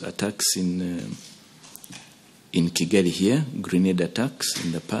out attacks in Kigali here, grenade attacks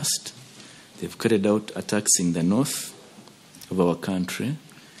in the past. They've carried out attacks in the north of our country.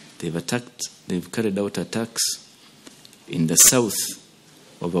 They've carried out attacks in the south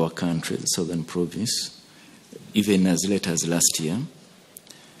of our country, the southern province, even as late as last year.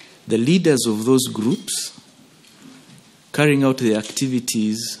 The leaders of those groups carrying out their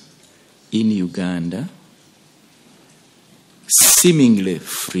activities in Uganda seemingly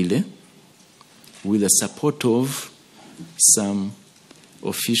freely with the support of some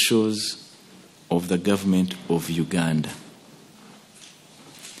officials of the government of Uganda.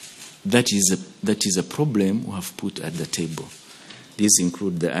 That is a problem we have put at the table. These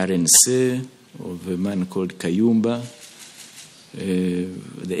include the RNC of a man called Kayumba,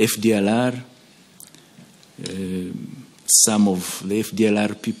 the FDLR, some of the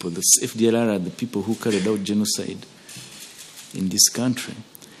FDLR people. The FDLR are the people who carried out genocide in this country.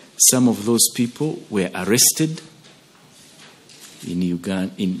 Some of those people were arrested in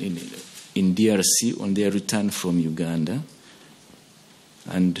Uganda, in DRC on their return from Uganda,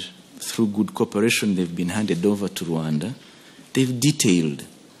 and through good cooperation they've been handed over to Rwanda. They've detailed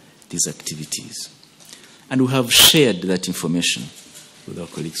these activities, and we have shared that information with our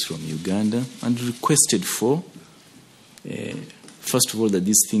colleagues from Uganda and requested for, first of all, that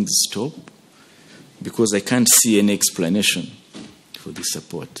these things stop, because I can't see any explanation for this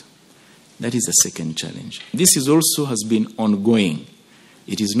support. That is the second challenge. This is also has been ongoing.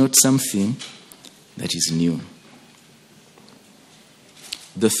 It is not something that is new.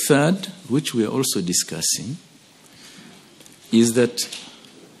 The third, which we are also discussing, is that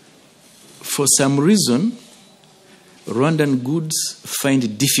for some reason, Rwandan goods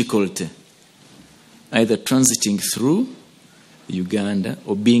find difficulty either transiting through Uganda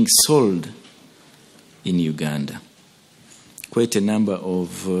or being sold in Uganda. Quite a number of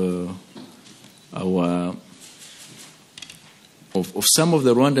some of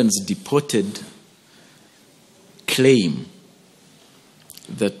the Rwandans deported claim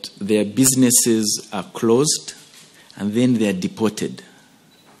that their businesses are closed and then they are deported.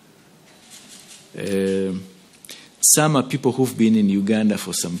 Some are people who've been in Uganda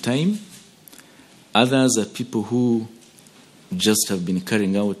for some time. Others are people who just have been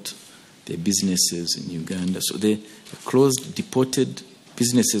carrying out their businesses in Uganda. So they are closed, deported,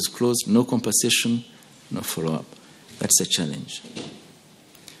 businesses closed, no compensation, no follow-up. That's a challenge.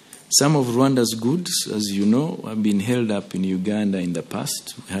 Some of Rwanda's goods, as you know, have been held up in Uganda in the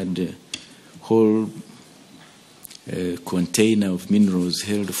past. We had a whole container of minerals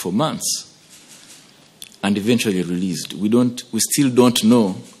held for months and eventually released. We still don't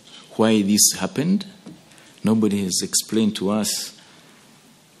know why this happened. Nobody has explained to us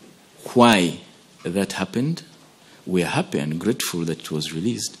why that happened. We are happy and grateful that it was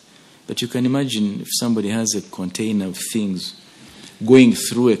released. But you can imagine if somebody has a container of things going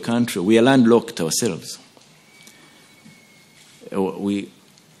through a country. We are landlocked ourselves.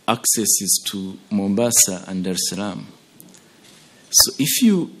 Access is to Mombasa and Dar es Salaam. So if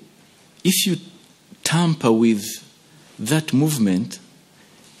you tamper with that movement,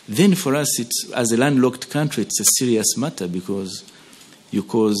 then for us, as a landlocked country, it's a serious matter, because you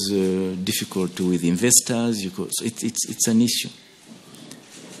cause difficulty with investors. So it's an issue.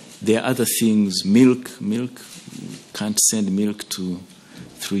 There are other things, milk. Can't send milk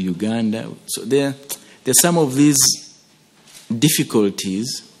through Uganda. So there are some of these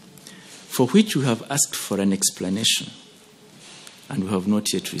difficulties for which we have asked for an explanation, and we have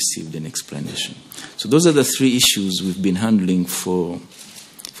not yet received an explanation. So those are the three issues we've been handling for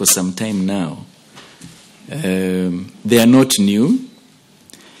some time now. They are not new.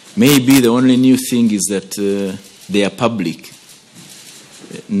 Maybe the only new thing is that they are public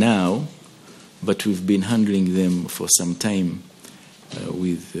now, but we've been handling them for some time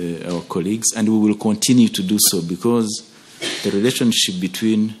with our colleagues, and we will continue to do so, because the relationship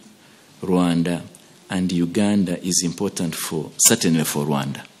between Rwanda and Uganda is important certainly for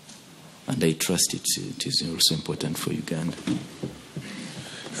Rwanda, and I trust it is also important for Uganda.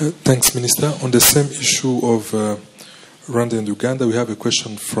 Thanks, Minister. On the same issue of Rwanda and Uganda, we have a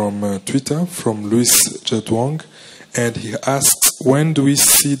question from Twitter from Luis Jadwang, and he asks, when do we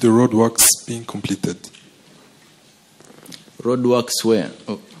see the roadworks being completed? Roadworks where?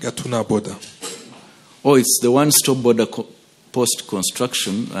 Gatuna border. Oh, it's the one-stop border post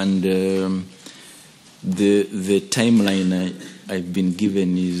construction, and the timeline I've been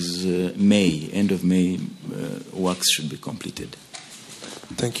given is May, end of May. Works should be completed.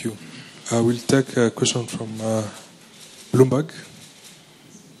 Thank you. We'll take a question from Bloomberg.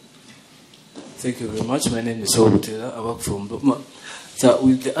 Thank you very much. My name is Saul Taylor. I work from Bloomberg. So,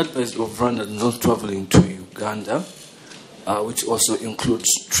 with the advice of Rwanda not traveling to Uganda, which also includes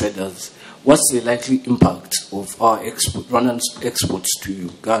traders, what's the likely impact of our Rwandan's exports to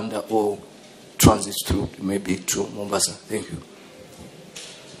Uganda or transit through, maybe to Mombasa? Thank you.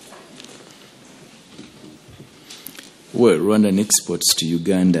 Well, Rwandan exports to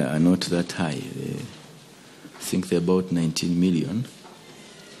Uganda are not that high. I think they're about 19 million.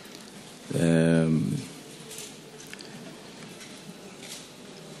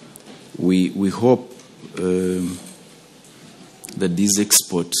 We hope that these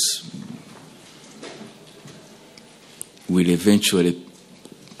exports will eventually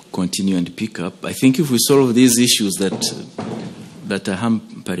continue and pick up. I think if we solve these issues that are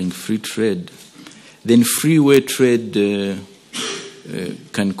hampering free trade, then freeway trade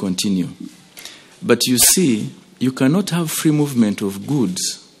can continue. But you see, you cannot have free movement of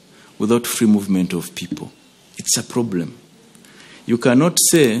goods without free movement of people. It's a problem. You cannot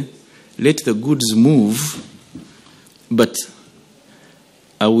say, let the goods move, but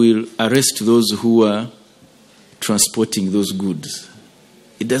I will arrest those who are transporting those goods.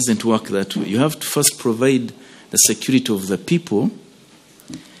 It doesn't work that way. You have to first provide the security of the people,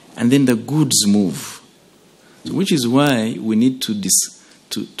 and then the goods move. So, which is why we need to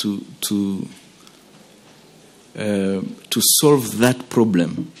solve that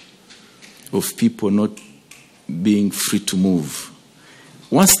problem of people not being free to move.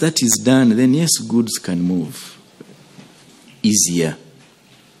 Once that is done, then yes, goods can move easier.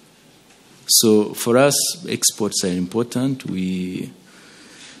 So for us, exports are important.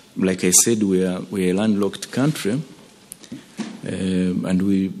 Like I said, we're a landlocked country, and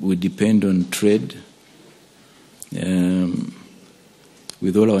we depend on trade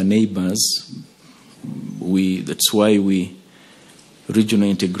with all our neighbors. That's why regional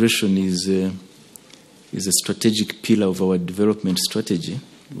integration is a strategic pillar of our development strategy.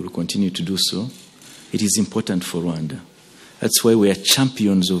 We'll continue to do so. It is important for Rwanda. That's why we are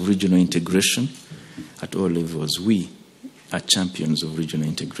champions of regional integration at all levels. We are champions of regional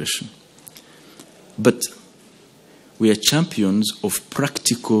integration. But we are champions of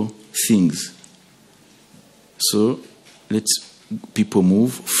practical things. So let people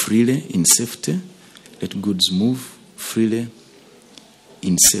move freely in safety. Let goods move freely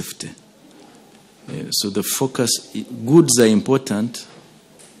in safety. So the focus, goods are important,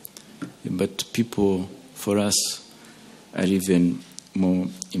 but people, for us, are even more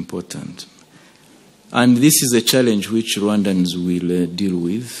important. And this is a challenge which Rwandans will deal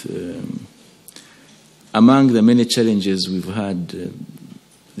with. Among the many challenges we've had,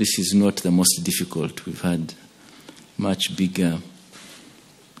 this is not the most difficult. We've had much bigger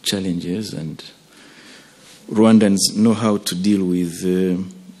challenges, and Rwandans know how to deal with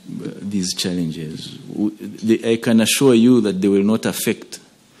these challenges. I can assure you that they will not affect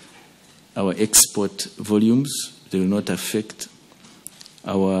our export volumes. They will not affect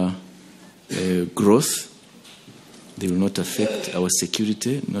our growth. They will not affect our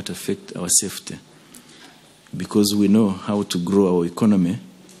security, not affect our safety. Because we know how to grow our economy,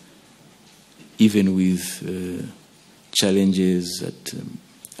 even with challenges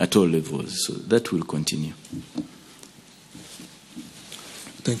at all levels. So that will continue.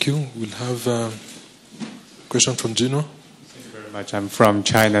 Thank you. We'll have a question from Gino. Thank you very much. I'm from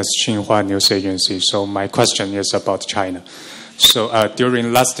China's Xinhua News Agency. So my question is about China. So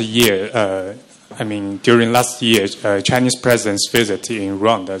during last year, Chinese president's visit in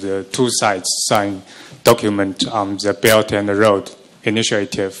Rwanda, the two sides signed document on the Belt and Road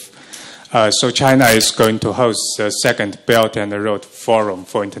Initiative. So China is going to host the second Belt and Road Forum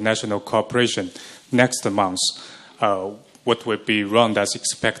for International Cooperation next month. What would be Rwanda's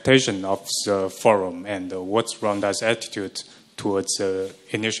expectation of the forum, and what's Rwanda's attitude towards the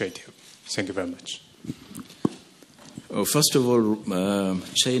initiative? Thank you very much. First of all,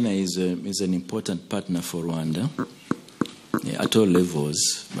 China is an important partner for Rwanda at all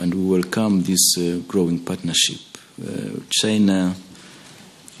levels, and we welcome this growing partnership. China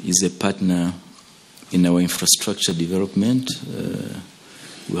is a partner in our infrastructure development.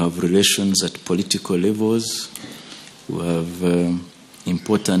 We have relations at political levels. We have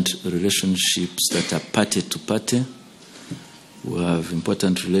important relationships that are party to party. We have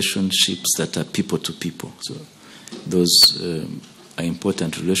important relationships that are people to people. So those are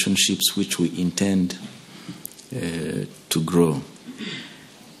important relationships which we intend to grow.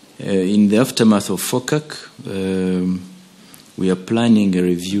 In the aftermath of FOCAC, we are planning a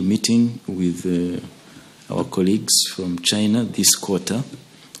review meeting with our colleagues from China this quarter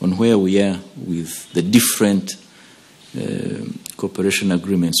on where we are with the different cooperation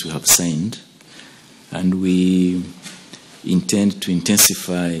agreements we have signed, and we intend to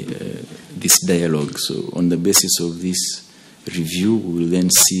intensify this dialogue. So on the basis of this review, we will then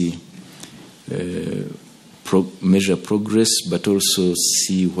see measure progress, but also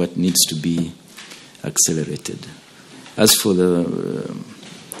see what needs to be accelerated. As for the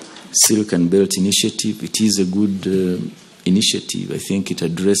Silk and Belt Initiative, it is a good initiative. I think it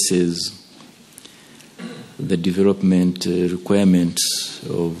addresses the development requirements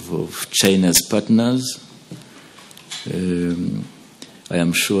of China's partners. I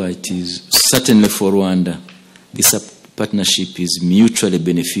am sure it is certainly for Rwanda. This partnership is mutually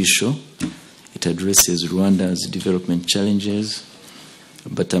beneficial. It addresses Rwanda's development challenges,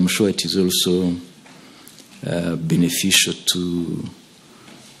 but I'm sure it is also beneficial to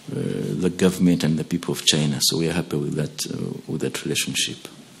the government and the people of China. So we are happy with that relationship.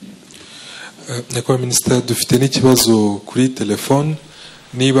 Nyakubahwa Minisita, dufite n'ikibazo kuri telefone.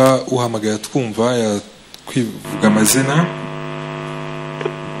 Niba uhamagaye twumva yakwivuga amazina.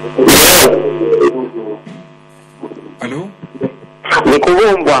 Alo?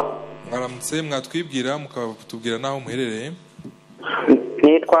 Nikubumva. Mwaramutse, mwatwibwira mukatubwira naho muherereye.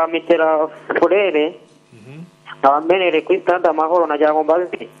 Nitwa Mitera Furere. Abamenyereye kuri stade Amahoro nagira ngo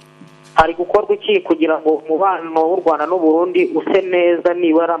mbaze hari gukorwa iki kugira ngo umubano w'u Rwanda n'u Burundi use neza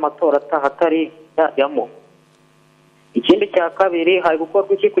niba ari amatora atahatari yajyamo. Ikindi cya kabiri hari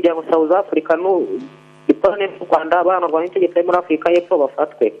gukorwa iki kugira ngo South Africa ipane n'u Rwanda abana Rwanda n'itegeko muri Afrika y'Epfo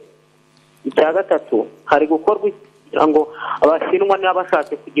bafatwe. Icya gatatu hari gukorwa kugira ngo abashinwa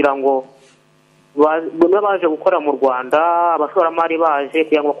n'abashatse kugira ngo bamwe baje gukora mu Rwanda, abashoramari baje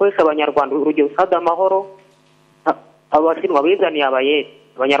kugira ngo bakoreshe abanyarwanda urugero stade Amahoro. Abashinwa bizaniye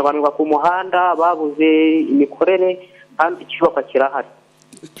abanyarwanda ku muhanda babuze imikorere kandi icyubaka kirahari.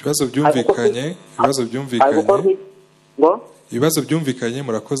 Ibibazo byumvikanye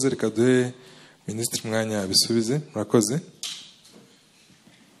murakoze, reka duhe Minisitiri mwanya bisubize.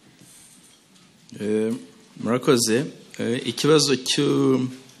 Murakoze. Ikibazo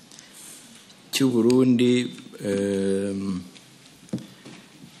cy'u Burundi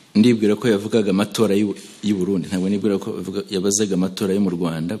ndibwira ko yavugaga amatora y'u Burundi, ntabwo nibwira ko yabazaga amatora yo mu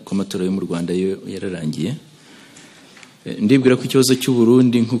Rwanda, ko amatora yo mu Rwanda yo yararangiye. Ndibwira ko ikibazo cy'u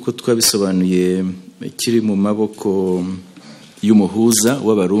Burundi nk'uko twabisobanuye kiri mu maboko y'umuhuza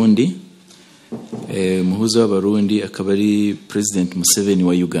w'abarundi. Umuhuza w'abarundi akaba ari President Museveni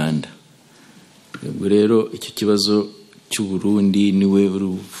wa Uganda. Ubwo rero icyo kibazo cy'u Burundi niwe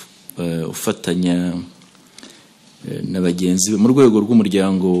ufatanya na bagenzi be mu rwego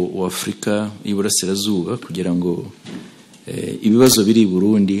rw'umuryango wa Afrika y'Iburasirazuba kugira ngo ibibazo biri i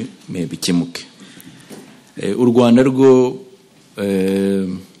Burundi bikemuke. U Rwanda rwo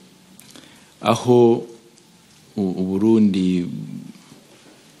aho u Burundi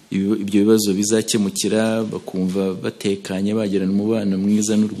ibyo bibazo bizakemukira bakumva batekanye bagirana umubano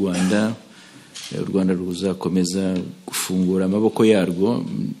mwiza n'u Rwanda, u Rwanda ruzakomeza gufungura amaboko yarwo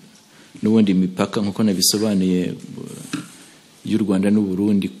n'ubundi imipaka nkuko nabisobanuye y'u Rwanda n'u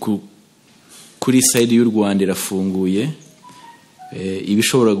Burundi kuri side y'u Rwanda irafunguye.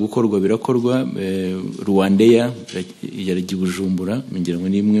 Ibishobora gukorwa birakorwa. Rwandair yaragiye Bujumbura, ngira ngo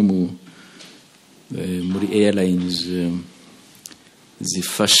ni imwe muri airlines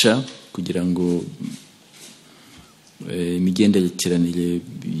zifasha kugira ngo imigenderanire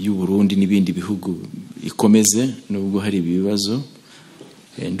y'u Burundi n'ibindi bihugu ikomeze nubwo hari ibibazo.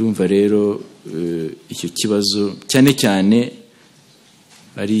 Ndumva rero icyo kibazo cyane cyane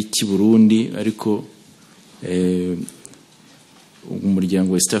ari iki Burundi, ariko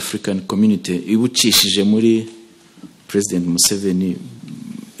umuryango West African Community ibucishije muri President Museveni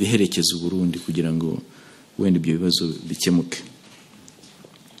biherekeza Burundi kugira ngo wenda ibyo bibazo bikemuke.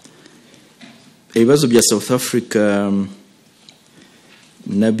 Ibibazo bya South Africa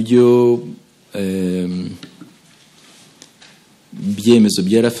nabyo byemezo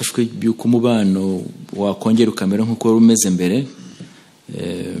byarafashwe by'uko umubano wakongera ukamera nk'uko wari umeze mbere.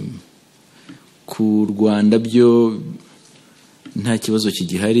 Ku Rwanda byo nta kibazo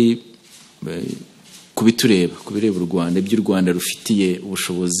kigihari kubireba u Rwanda, ibyo u Rwanda rufitiye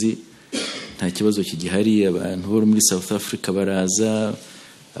ubushobozi nta kibazo kigihari. Abantu bo muri South Africa baraza,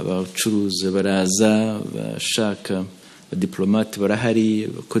 abacuruzi baraza, bashaka abadiplomate barahari,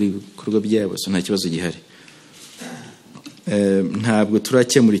 bakora ibikorwa byabo, so nta kibazo gihari. Ntabwo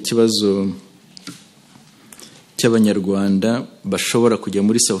turakemura ikibazo cy'abanyarwanda bashobora kujya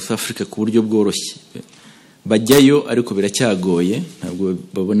muri South Africa ku buryo bworoshye. Bajyayo ariko biracyagoye, ntabwo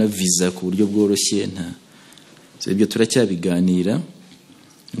babona visa ku buryo bworoshye. Ibyo turacyabiganira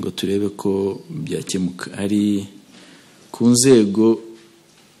ngo turebe ko byakemuka. Hari ku nzego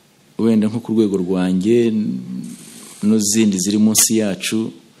wenda nko ku rwego rwanjye no zindi ziri munsi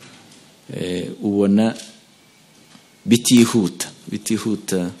yacu, ubona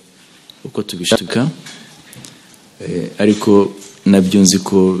bitihuta uko tubishaka, ariko nabyo nzi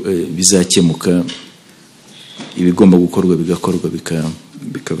ko bizakemuka, ibigomba gukorwa bigakorwa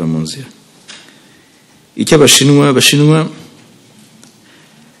bikava mu nzira. Icyo abashinwa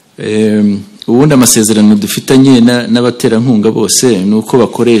ubundi amasezerano dufitanye n'abaterankunga bose ni uko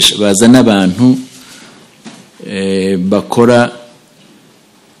bazana abantu bakora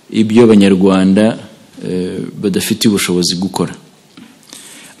ibyo abanyarwanda badafite ubushobozi gukora.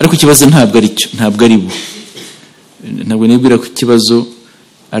 Ariko ikibazo ntabwo ari bo. Ntabwo nibwira ko ikibazo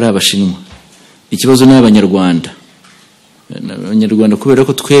ari abashinwa. Ikibazo ni abanyarwanda. Abanyarwanda kubera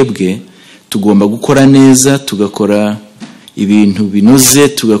ko twebwe tugomba gukora neza, tugakora ibintu binoze,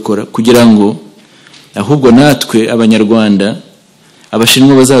 tugakora kugira ngo ahubwo natwe abanyarwanda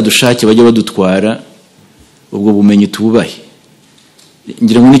abashinwa bazadushake bajye badutwara ubwo bumenyi tububahe.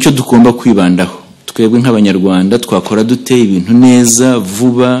 Ngira ngo nicyo tugomba kwibandaho. Twebwe nk'abanyarwanda twakora dute ibintu neza,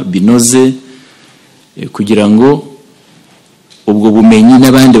 vuba, binoze, kugira ngo ubwo bumenyi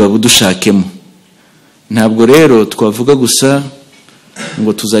n'abandi babudushakemo. Ntabwo rero twavuga gusa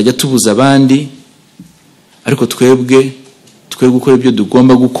ngo tuzajya tubuza abandi, ariko twebwe gukora ibyo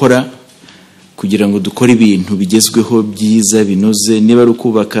tugomba gukora kugira ngo dukore ibintu bigezweho byiza binoze. Niba ari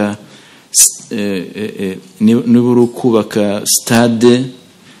ukubaka stade,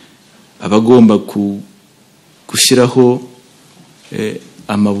 abagomba gushyiraho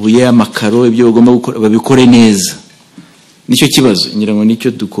amabuye, amakaro, ibyo bagomba gukora babikore neza. Nicyo kibazo, ngira ngo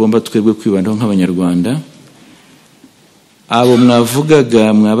nicyo tugomba twebwe kwibandaho nk'abanyarwanda. Abo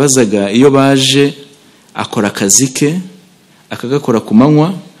mwabazaga iyo baje akora akazi ke, akagakora ku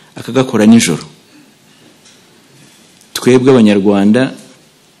manywa, akagakora nijoro. Twebwe abanyarwanda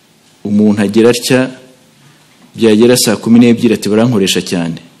umuntu agira atya, byagera saa 12 ati barankoresha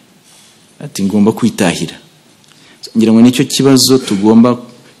cyane, ati ngomba kwitahira. Ngira ngo nicyo kibazo tugomba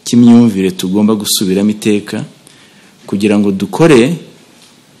kimyumvire, tugomba gusubiramo iteka kugira ngo dukore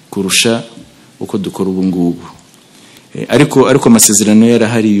kurusha uko dukora ubu ngubu. Ariko amasezerano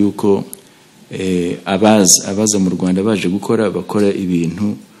yarahari yuko abaza mu Rwanda baje bakora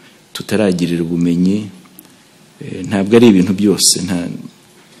ibintu tutaragirira ubumenyi. Ntabwo ari ibintu byose,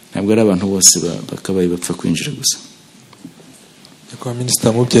 ntabwo ari abantu bose bakabaye bapfa kwinjira gusa. Kwa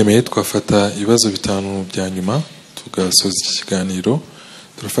Minisita mubyemeye twafata ibibazo 5 bya nyuma tugasoza iki kiganiro.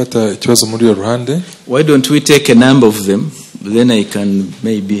 Turafata ikibazo muri yo ruhande. Why don't we take a number of them, then I can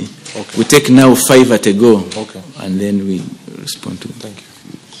maybe we take now 5 at a go, and then we respond to them. Thank you.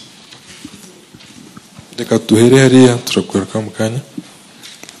 Deka tuhere hariya turakugaruka mu kanya.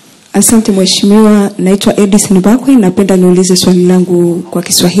 Asante mheshimiwa, naitwa Edison Bakwe, napenda niulize swali langu kwa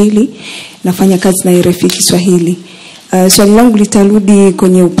Kiswahili. Nafanya kazi na RFI Kiswahili. Swali langu litarudi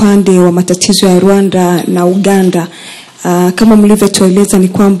kwenye upande wa matatizo ya Rwanda na Uganda. Kama mlivyotueleza ni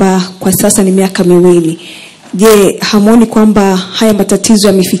kwamba kwa sasa ni miaka 2. Je, hamuoni kwamba haya matatizo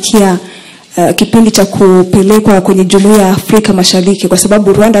yamefikia kipindi cha kupelekwa kwenye Jumuiya ya Afrika Mashariki, kwa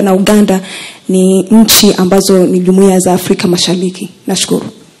sababu Rwanda na Uganda ni nchi ambazo ni Jumuiya za Afrika Mashariki? Nashukuru.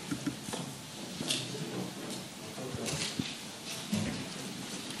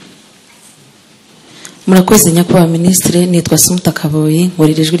 Murakoze nyakubahwa Ministre, nitwa Sumuta Kaboyi,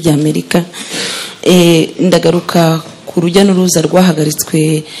 nkuririjwe rya Amerika. Ndagaruka ku rujya n'uruza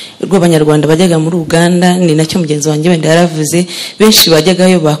rwahagaritswe rw'abanyarwanda bajyaga muri Uganda. Ni nacyo mugenzi wanjye wenda yaravuze, benshi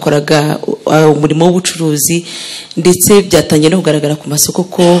bajyagayo bakoraga umurimo w'ubucuruzi, ndetse byatangiye no kugaragara ku masoko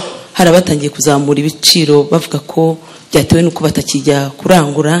ko hari abatangiye kuzamura ibiciro bavuga ko byatewe nuko batakijya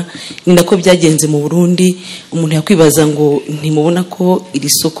kurangura. Ni nako byagenze mu Burundi. Umuntu yakwibaza ngo ntimubona ko iri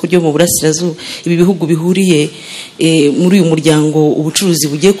soko ryo mu burasirazuba ibi bihugu bihuriye muri uyu muryango ubucuruzi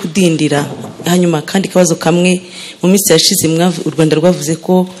bugiye kudindira? Hanyuma kandi kabazo kamwe, mu minsi yashize u Rwanda rwavuze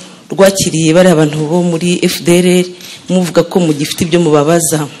ko rwakiriye bari abantu bo muri FDLR, muvuga ko mu gifite ibyo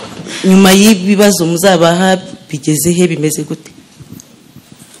mubabaza. Nyuma y'ibibazo muzabaha bigeze he, bimeze gute?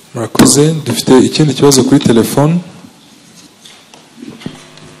 Murakoze. Dufite ikindi kibazo kuri telefone.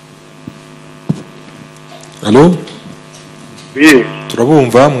 Allo? Oui.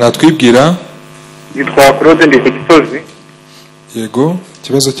 Turabumva, mwatwibwira? Nitwa Claude ndi ku Gisozi. Yego,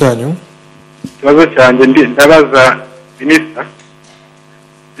 kibazo cyanyu? Kibazo cyanjye ndabaza Minisita,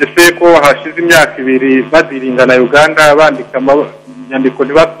 ese ko hashize imyaka 2 badiringa na Uganda bandika inyandiko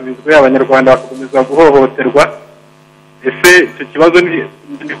ntibasubizwe, abanyarwanda bakomeza guhohoterwa, ese icyo kibazo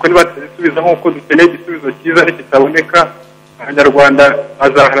inyandiko ntibasubiza nk'uko dukeneye igisubizo cyiza kitaboneka, abanyarwanda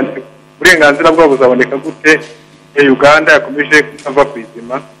bazaharanira uburenganzira bwabo buzaboneka gute? Uganda yakomeje kuva ku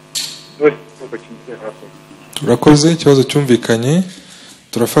izima. Turakoze, ikibazo cyumvikanye.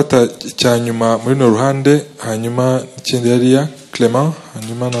 Turafata icya nyuma muri no ruhande, hanyuma ikindi yariya Clement,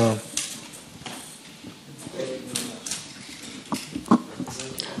 hanyuma na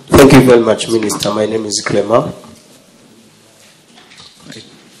very much, Minister. My name is Clement.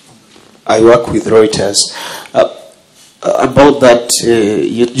 I work with Reuters. About that,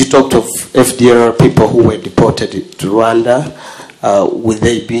 you talked of FDR people who were deported to Rwanda. Will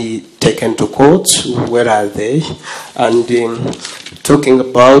they be taken to court? Where are they? And talking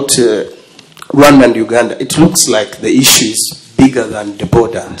about Rwanda and Uganda, it looks like the issue is bigger than the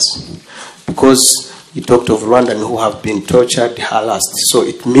borders, because you talked of Rwandans who have been tortured, harassed. So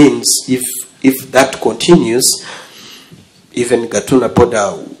it means if that continues, even Gatuna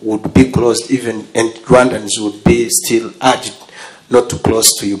border would be closed, and Rwandans would be still urged not to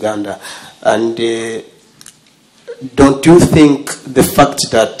close to Uganda. And don't you think the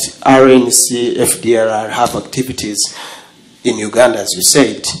fact that RNC, FDR have activities in Uganda, as you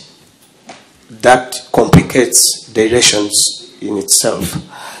said, that complicates the relations in itself?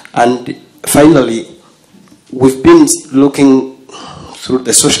 And finally, we've been looking through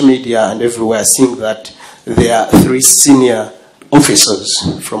the social media and everywhere, seeing that there are 3 senior officers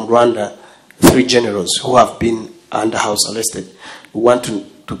from Rwanda, 3 generals who have been under house arrested. We want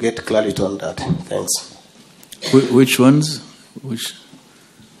to get clarity on that. Thanks. Which ones? Which?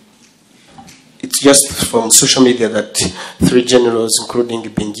 It's just from social media that 3 generals, including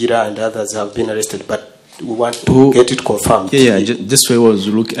Bingira and others, have been arrested, but we want to get it confirmed. Yeah, this way I was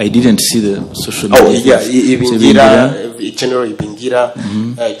looking. I didn't see the social media. Oh, yeah, Ibingira, General Ibingira,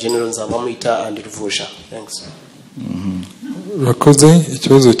 General Nzabamwita, and Ruvusha. Thanks. Rakoze,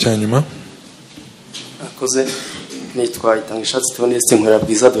 ikibazo cya nyuma. Rakoze, nitwa Itangishatsi Theoneste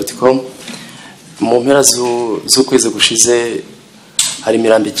nkorabwiza.com. Mu mpera z'ukwezi gushize hari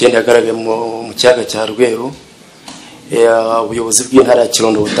imirambo 9 yagaragaye mu kiyaga cya Rweru. Ubuyobozi bw'intara ya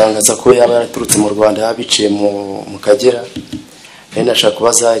Kirundo butangaza ko yaba yaraturutse mu Rwanda yabiciye mu Kagera. Nashaka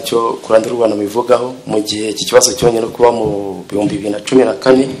kubaza icyo kuranda u Rwanda bivugaho mu gihe iki kibazo cyonyine kuba mu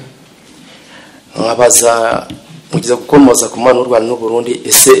 2014. Nkabaza mugize gukomoza ku mwana w'u Rwanda n'u Burundi,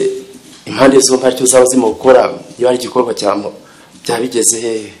 ese impande zo ntacyo zaba zimo gukora iyo ari igikorwa cyamo byabigeze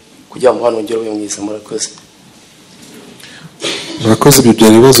he kugira ngo hano ngero uyu mwiza murakoze. Murakoze, ibyo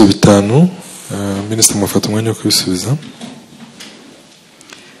byari ibibazo 5. Minister mufata umwanya wo kubisubiza.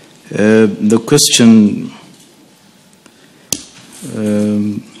 The question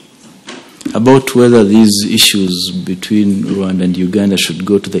about whether these issues between Rwanda and Uganda should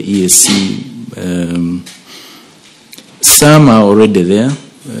go to the EAC, some are already there.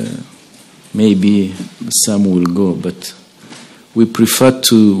 Maybe some will go, but we had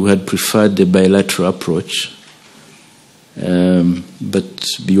preferred the bilateral approach. But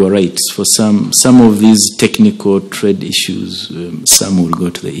you are right. For some of these technical trade issues, some will go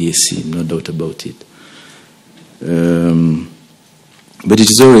to the EAC, no doubt about it. But it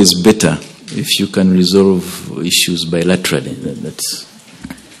is always better if you can resolve issues bilaterally.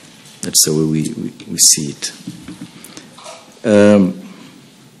 That's the way we see it.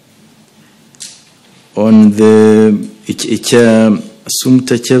 On the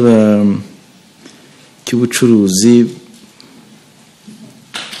asumta cy'ubucuruzi,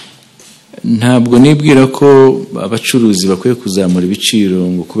 ntabwo nibwira ko abacuruzi bakwiye kuzamura ibiciro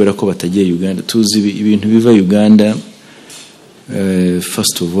ngo kubera ko batagiye Uganda. Tuzi ibintu biva Uganda,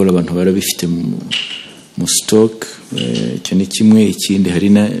 first of all abantu barabifite mu stock, cyo ni kimwe. Ikindi hari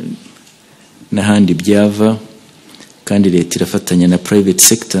n'ahandi byava, kandi leta irafatanya na private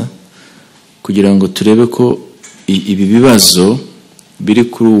sector kugira ngo turebe ko ibi bibazo biri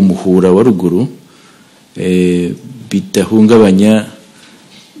kuri umuhura wa ruguru bidahungabanya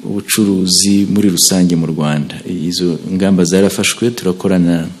ubucuruzi muri rusange mu Rwanda. Izo ngamba zarafashwe,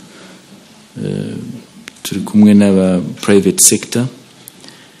 turakorana, turi kumwe n'aba private sector,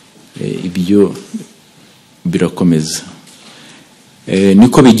 ibyo birakomeza.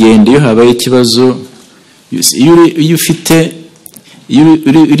 Niko bigenda iyo habaye ikibazo. Iyo ufite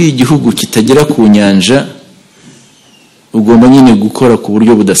uri igihugu kitagera ku nyanja, ugomba nyine gukora ku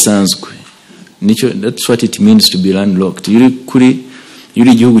buryo budasanzwe. That's what it means to be landlocked.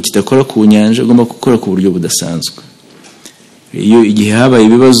 Yuri igihugu kitakora ku nyanja, ugomba gukora ku buryo budasanzwe. Iyo igihe habaye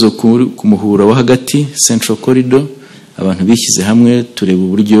ibibazo ku muhura wa hagati, Central Corridor, abantu bishyize hamwe tureba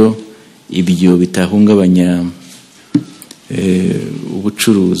uburyo ibyo bitahungabanya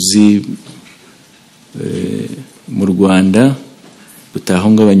ubucuruzi mu Rwanda,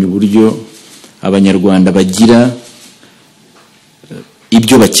 butahungabanya uburyo abanyarwanda bagira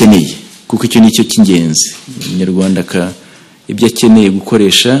ibyo bakeneye, kuko icyo nicyo cy'ingenzi. Umunyarwanda ibyo akeneye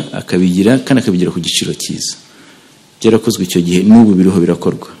gukoresha akabigira, kandi akabigira ku giciro cyiza. Byarakozwe icyo gihe, n'ubu biriho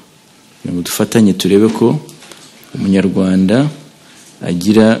birakorwa. Ngo dufatanye turebe ko umunyarwanda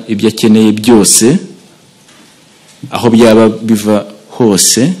agira ibyo akeneye byose, aho byaba biva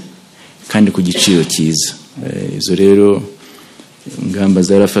hose, kandi ku giciro cyiza. Izo rero ingamba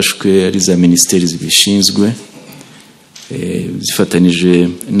zarafashwe ari za minisiteri zibishinzwe zifatanije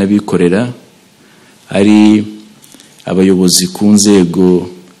n'abikorera, ari abayobozi ku nzego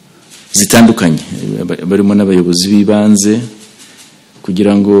zitandukanye barimo n'abayobozi b'ibanze,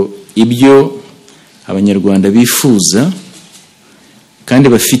 kugira ngo ibyo abanyarwanda bifuza kandi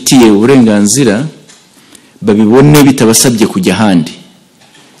bafitiye uburenganzira babibone bitabasabye kujya ahandi.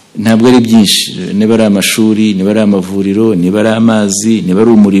 Ntabwo ari byinshi, niba ari amashuri, niba ari amavuriro, niba ari amazi, niba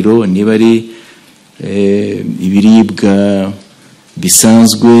ari umuriro, niba ari ibiribwa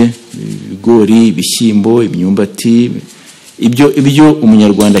bisanzwe, ibigori, ibishyimbo, imyumbati, ibyo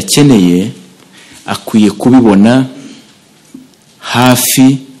umunyarwanda akeneye akwiye kubibona hafi,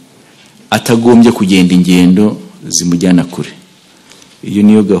 atagombye kugenda ingendo zimujyana kure. Iyo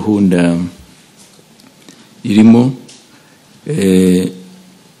niyo gahunda irimo.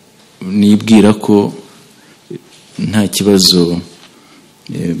 Nibwira ko nta kibazo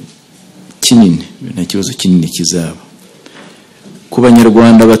kinini kizaba ku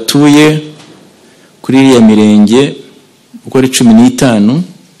banyarwanda batuye kuri iriya mirenge uko ari 15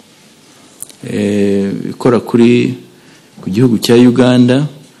 ikora ku gihugu cya Uganda.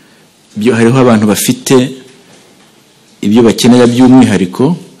 Hariho abantu bafite ibyo bakenera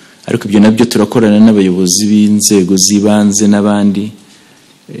by'umwihariko, ariko ibyo nabyo turakorana n'abayobozi b'inzego z'ibanze n'abandi,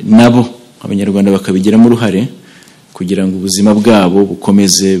 nabo abanyarwanda bakabigiramo uruhare kugira ngo ubuzima bwabo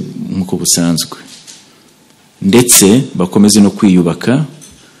bukomeze nk'uko busanzwe, ndetse bakomeze no kwiyubaka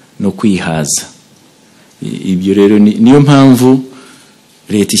no kwihaza. Ibyo rero niyo mpamvu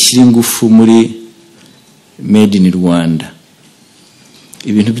leta ishyira ingufu muri Made in Rwanda.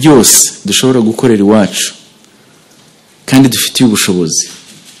 Ibintu byose dushobora gukorera iwacu kandi dufitiye ubushobozi,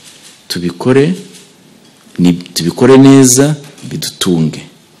 tubikore neza, bidutunge.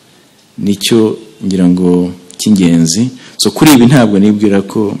 Nicyo ngira ngo cy'ingenzi. So kuri ibi ntabwo nibwira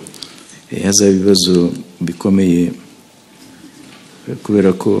ko hazaba ibibazo bikomeye,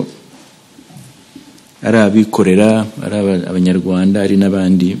 kubera ko ari abikorera, ari abanyarwanda, ari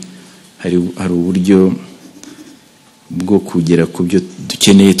n'abandi, hari uburyo bwo kugera ku byo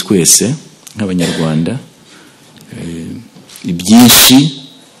dukeneye twese nk'abanyarwanda. Ibyinshi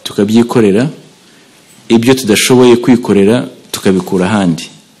tukabyikorera, ibyo tudashoboye kwikorera tukabikura ahandi,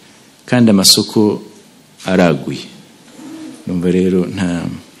 kandi amasoko araguye. Numva rero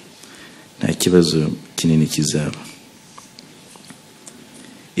nta kibazo kinini kizaba.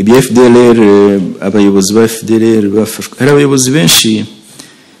 FDLR, abayobozi ba FDLR bafashwe, hari abayobozi benshi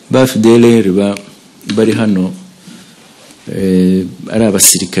ba FDLR bari hano, ari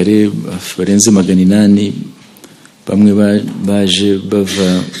abasirikare barenze 800, bamwe baje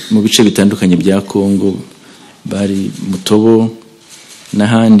bava mu bice bitandukanye bya Kongo, bari Mutobo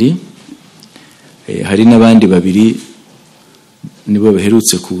n'ahandi. Hari n'abandi babiri nibo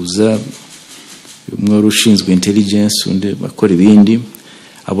baherutse kuza, umwe wari ushinzwe intelligence, undi bakora ibindi.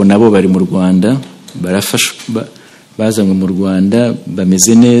 Abo nabo bari mu Rwanda, barafashwa, bazanywe mu Rwanda,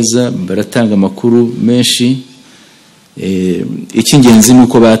 bameze neza, baratanga amakuru menshi. Icy'ingenzi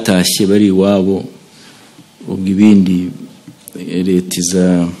nuko batashye bari iwabo, ubwo ibindi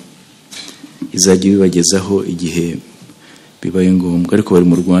leta izajya bibagezaho igihe bibaye ngombwa. Ariko bari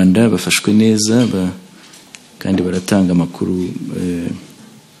mu Rwanda, bafashwe neza, kandi baratanga amakuru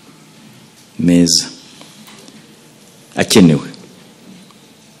meza akenewe.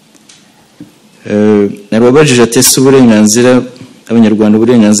 Narababajije ati ese uburenganzira abanyarwanda,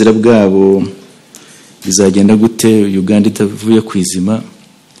 uburenganzira bwabo bizagenda gute Uganda itavuye ku izima?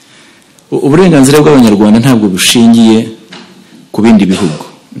 Uburenganzira bw'abanyarwanda ntabwo bushingiye ku bindi bihugu,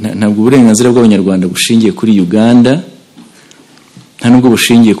 ntabwo uburenganzira bw'abanyarwanda bushingiye kuri Uganda, nta nubwo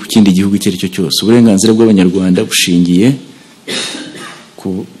bushingiye ku kindi gihugu icyo ari cyo cyose. Uburenganzira bw'abanyarwanda bushingiye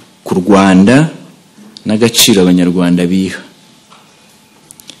ku Rwanda n'agaciro abanyarwanda biha.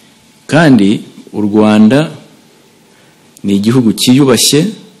 Kandi u Rwanda ni igihugu cyiyubashye,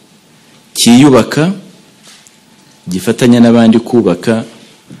 cyiyubaka, gifatanya n'abandi kubaka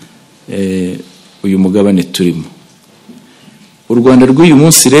uyu mugabane turimo. U Rwanda rw'uyu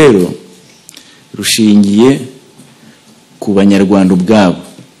munsi rero rushingiye ku banyarwanda ubwabo.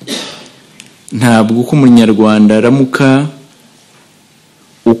 Ntabwo uko umunyarwanda aramuka,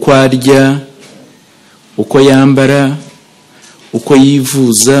 uko arya, uko yambara, uko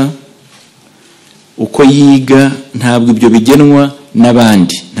yivuza, uko yiga, ntabwo ibyo bigenwa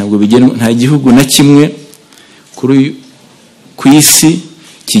n'abandi. Ntabwo bigenwa, nta gihugu na kimwe ku isi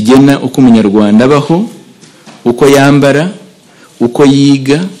kigena uko umunyarwanda abaho, uko yambara, uko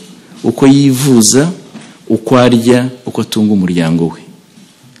yiga, uko yivuza, uko arya, uko atunga umuryango we.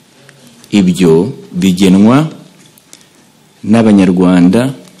 ibyo bigenwa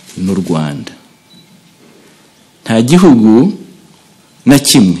n'abanyarwanda n'u Rwanda. Nta gihugu na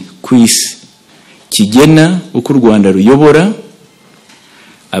kimwe ku isi kigena uko u Rwanda ruyobora,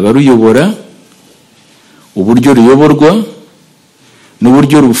 abaruyobora, uburyo ruyoborwa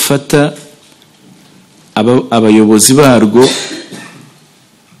n'uburyo rufata abayobozi barwo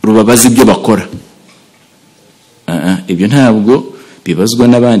rubabaza ibyo bakora. Ibyo ntabwo bibazwa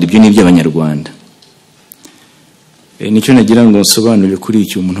n'abandi, ibyo ni iby'abanyarwanda. Nicyo nagira ngo nsobanurire kuri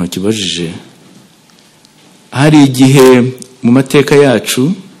icyo umuntu wakibajije. Hari igihe mu mateka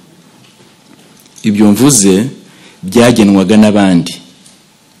yacu ibyo mvuze byagenwaga n'abandi.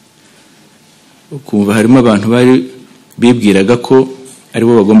 Ukumva harimo abantu bari bibwiraga ko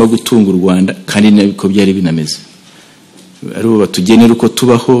aribo bagomba gutunga u Rwanda, kandi niko byari binameze. Aribo batugenera uko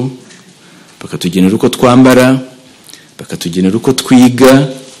tubaho, bakatugenera uko twambara, bakatugenera uko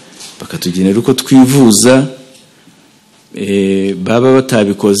twiga, bakatugenera uko twivuza. Baba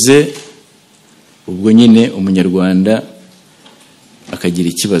batabikoze, ubwo nyine umunyarwanda akagira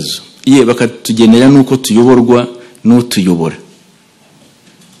ikibazo. Bakatugenera nuko tuyoborwa n'utuyobora.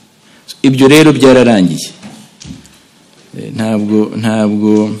 Ibyo rero byararangiye.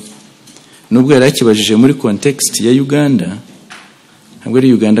 Ntabwo nubwo yarakibajije muri context ya Uganda, ntabwo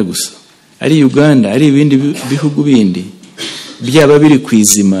ari Uganda gusa. Ari Uganda, ari ibindi bihugu bindi, byaba biri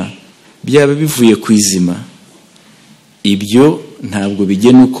kwizima, byaba bivuye kwizima, ibyo ntabwo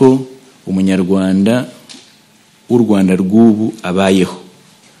bigena uko umunyarwanda w'u Rwanda rw'ubu abayeho.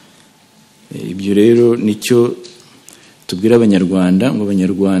 Ibyo rero nicyo tubwira abanyarwanda, ngo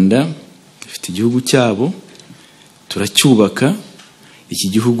abanyarwanda bafite igihugu cyabo, turacyubaka. Iki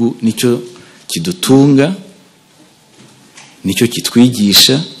gihugu nicyo kidutunga, nicyo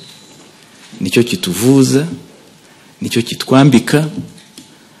kitwigisha, nicyo kituvuza, nicyo kitwambika,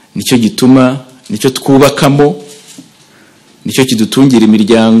 nicyo gituma, nicyo twubakamo, nicyo kidutungira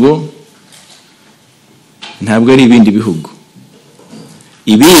imiryango. Ntabwo ari ibindi bihugu.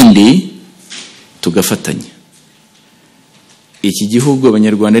 Ibindi tugafatanya. Iki gihugu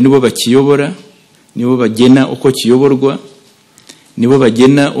abanyarwanda nibo bakiyobora, nibo bagena uko kiyoborwa, nibo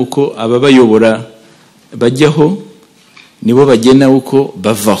bagena uko ababayobora bajyaho, nibo bagena uko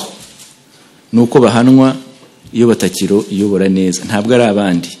bavaho, nuko bahanwa iyo batakiro iyobora neza. Ntabwo ari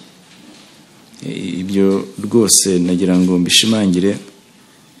abandi. Ibyo rwose nagira ngo mbishimangire,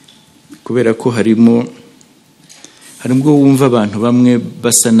 kubera ko harimo wumva abantu bamwe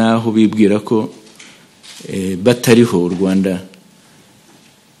basa naho bibwira ko batariho u Rwanda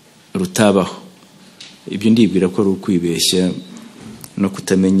rutabaho. Ibyo ndibwira ko ari ukwibeshya no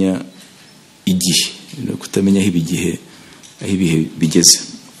kutamenya igihe, no kutamenya aho ibihe bigeze.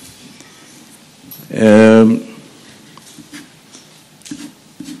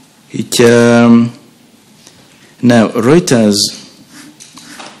 Now, Reuters,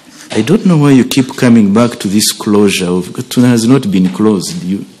 I don't know why you keep coming back to this closure of Gatuna. Has not been closed.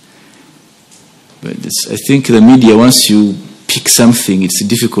 But I think the media, once you pick something, it's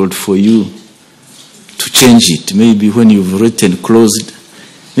difficult for you to change it. Maybe when you've written closed,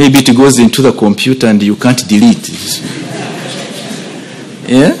 maybe it goes into the computer and you can't delete it.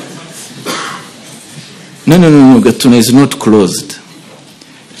 Yeah? No. Gatuna is not closed.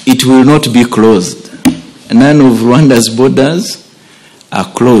 It will not be closed. None of Rwanda's borders are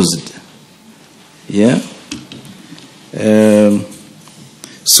closed. Yeah?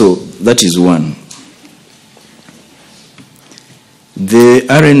 So that is one. The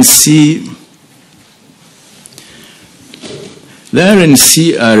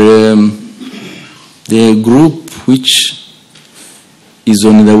RNC are the group which is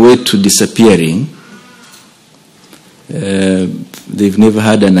on the way to disappearing. They've never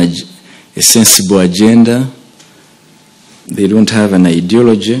had a sensible agenda. They don't have an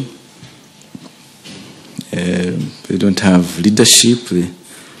ideology. They don't have leadership.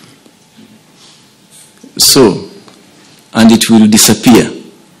 And it will disappear.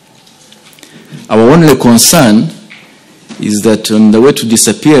 Our only concern is that on the way to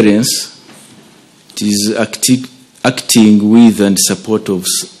disappearance, it is acting with and support of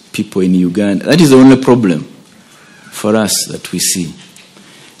people in Uganda. That is the only problem for us that we see.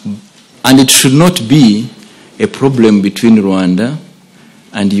 And it should not be a problem between Rwanda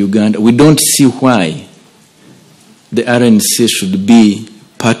and Uganda. We don't see why the RNC should be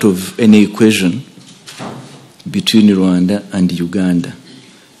part of any equation between Rwanda and Uganda.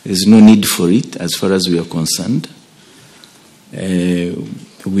 There's no need for it as far as we are concerned.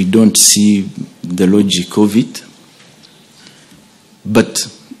 We don't see the logic of it. But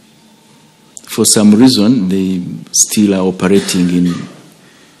for some reason, they still are operating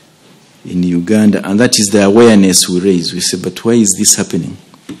in Uganda, and that is the awareness we raise. We say, but why is this happening?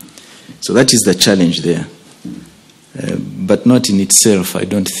 So that is the challenge there. But not in itself. I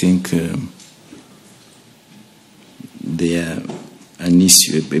don't think they are an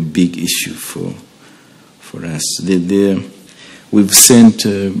issue, a big issue for us. We've sent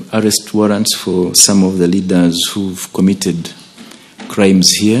arrest warrants for some of the leaders who've committed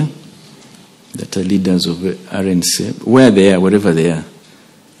crimes here, that are leaders of RNC, where they are, wherever they are.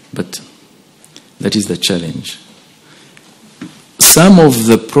 But that is the challenge. Some of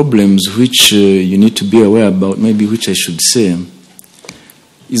the problems which you need to be aware about, maybe which I should say,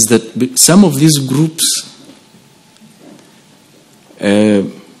 is that some of these groups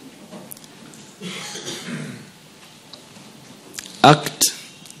act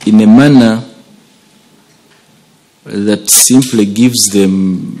in a manner that simply gives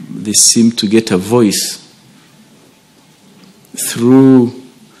them, they seem to get a voice through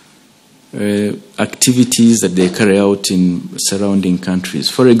activities that they carry out in surrounding countries.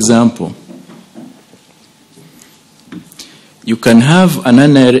 For example, you can have an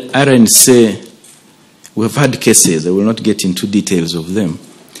RNC. We've had cases, I will not get into details of them,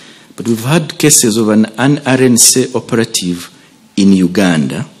 but we've had cases of an RNC operative in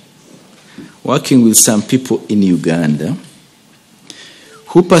Uganda, working with some people in Uganda,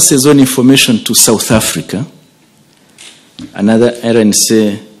 who passes on information to South Africa, another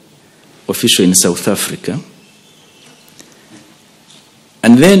RNC official in South Africa,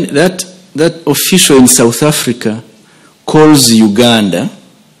 and then that official in South Africa calls Uganda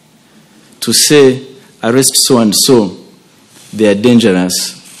to say, arrest so and so, they are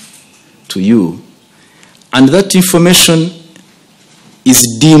dangerous to you. And that information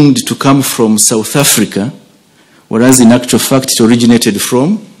is deemed to come from South Africa, whereas in actual fact it originated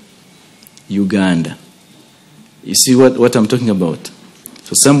from Uganda. You see what I'm talking about?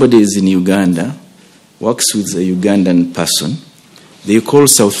 So somebody is in Uganda, works with a Ugandan person, they call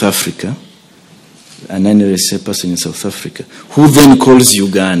South Africa, an NRSA person in South Africa, who then calls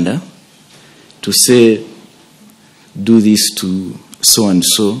Uganda to say, do this to so and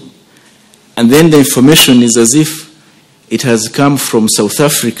so. And then the information is as if it has come from South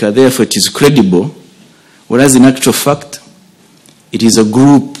Africa, therefore it is credible, whereas in actual fact, it is a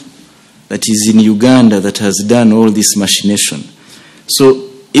group that is in Uganda that has done all this machination. So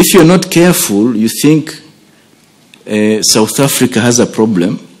if you're not careful, you think South Africa has a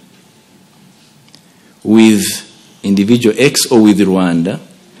problem with individual X or with Rwanda,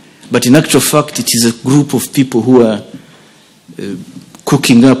 but in actual fact, it is a group of people who are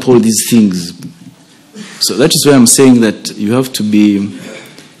cooking up all these things. So that is why I'm saying that you have to be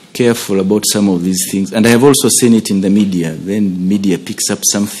careful about some of these things. And I have also seen it in the media. Then media picks up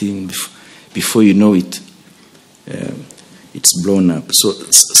something, before you know it, it's blown up. So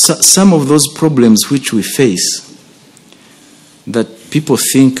some of those problems which we face that people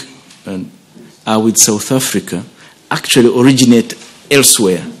think are with South Africa actually originate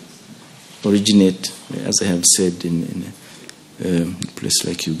elsewhere. Originate, as I have said, in a place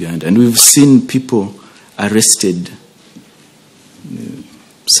like Uganda. And we've seen people arrested,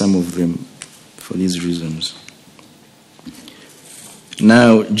 some of them for these reasons.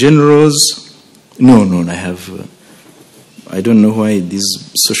 Now, generals, no, I don't know why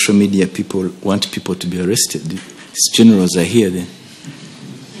these social media people want people to be arrested. These generals are here.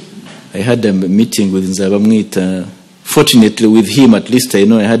 I had a meeting with Nzabamwita. Fortunately, with him, at least I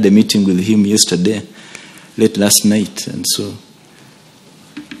know I had a meeting with him yesterday, late last night. And so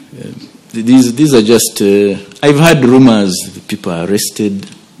these are just, I've had rumors that people are arrested.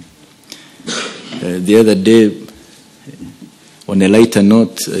 The other day, on a lighter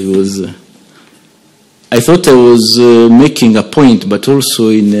note, I thought I was making a point, but also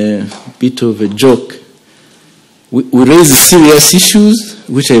in a bit of a joke. We raise serious issues,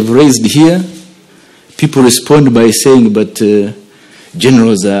 which I've raised here. People respond by saying, but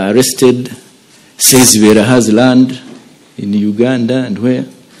generals are arrested. SEZIBERA has land in Uganda and where?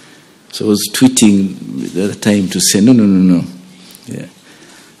 So I was tweeting the other time to say, no. Yeah.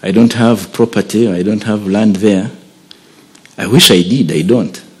 I don't have property. I don't have land there. I wish I did. I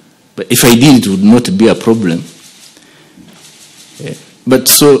don't. But if I did, it would not be a problem. Yeah. But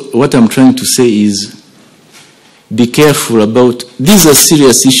so what I'm trying to say is, be careful about, these are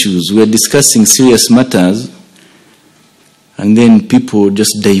serious issues. We are discussing serious matters, and then people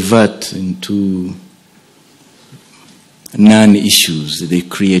just divert into non-issues. They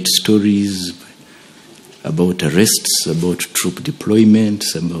create stories about arrests, about troop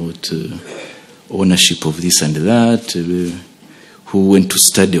deployments, about ownership of this and that, who went to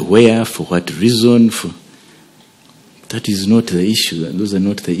study where, for what reason. That is not the issue. Those are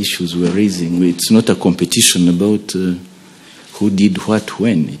not the issues we're raising. It's not a competition about who did what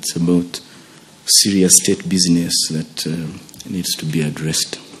when. It's about serious state business that needs to be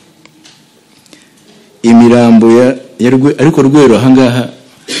addressed. Imirambo ya ariko Rwero ahangaha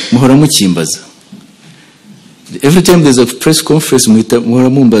muhora mukimbaza. Every time there's a press conference muhora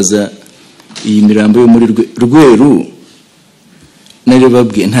mumbaza iyi mirambo yo muri Rwero. Nari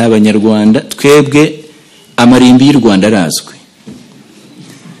babwiye nta banyarwanda twebwe amarimbi y'u Rwanda arazwe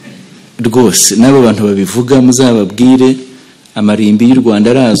rwose n'abo bantu babivuga muzababwire amarimbi y'u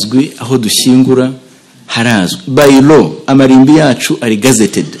Rwanda arazwi aho dushyingura harazwe by law amarimbi yacu ari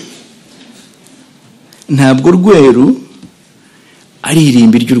gazetted ntabwo Rwero ari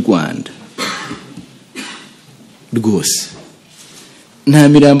irimbi ry'u Rwanda rwose nta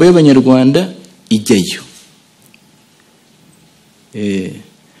mirambo y'abanyarwanda ijyayo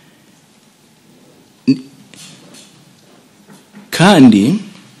kandi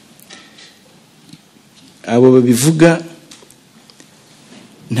abo babivuga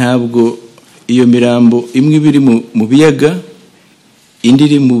ntabwo iyo mirambo imwe biri mu biyaga indi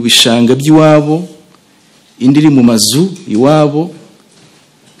iri mu bishanga by'iwabo indi iri mu mazu iwabo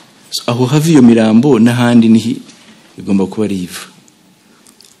aho hava iyo mirambo n'ahandi nihi igomba kuba riva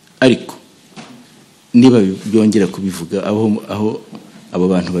ariko niba byongera kubivuga aho abo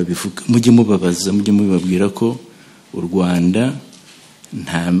bantu babivuga mujye mubabaza mujye mubabwira ko u Rwanda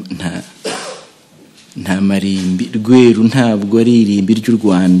nta marimbi Rwero ntabwo ari irimbi ry'u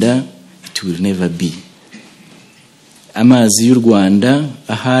Rwanda. It will never be. Amazi y'u Rwanda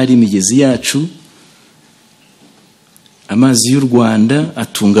ahari imigezi yacu amazi y'u Rwanda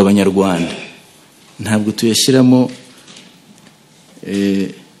atunga abanyarwanda ntabwo tuyashyiramo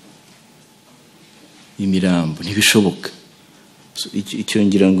imirambo ntibishoboka. Icyo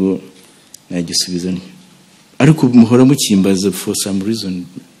ngira ngo nagisubiza ni ariko muhora mukimbaza for some reason.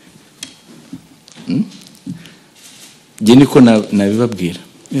 Je niko nabibabwira.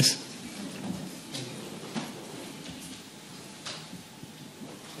 Yes.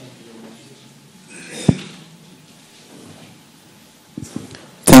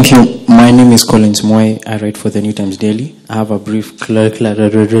 Thank you. My name is Collins Moy. I write for the New Times Daily. I have a brief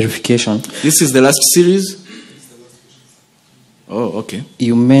clarification. This is the last series? Oh, okay.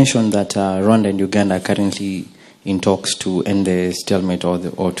 You mentioned that Rwanda and Uganda are currently in talks to end the stalemate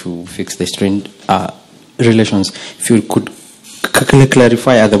or to fix the strained relations. If you could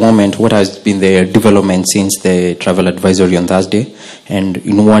clarify at the moment what has been the development since the travel advisory on Thursday, and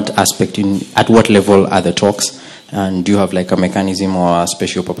in what aspect, at what level are the talks, and do you have like a mechanism or a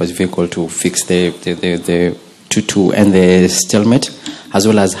special purpose vehicle to fix to end the stalemate, as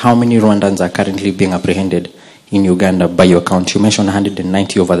well as how many Rwandans are currently being apprehended in Uganda by your count? You mentioned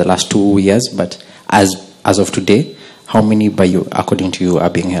 190 over the last 2 years, but as of today, how many by you, according to you, are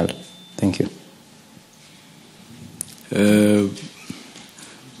being held? Thank you.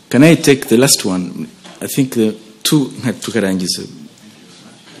 Can I take the last one? I think the two tukarangiza.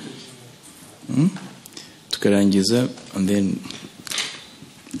 Tukarangiza and then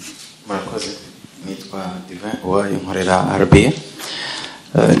murakoze nitwa Divin wa inkorera RBA.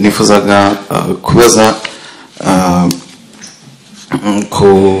 Nifuzaga kubaza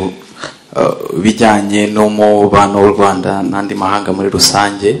ku bijyanye n'umubano w'u Rwanda n'andi mahanga muri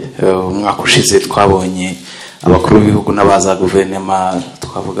rusange. Umwaka ushize twabonye abakuru b'ibihugu n'abaza guverinoma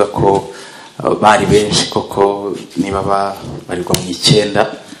twavuga ko bari benshi koko niba barirwa mu 9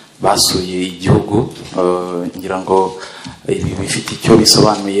 basuye igihugu. Ngira ngo ibi bifite icyo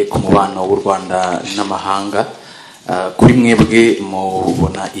bisobanuye ku mubano w'u Rwanda n'amahanga. Kuri mwebwe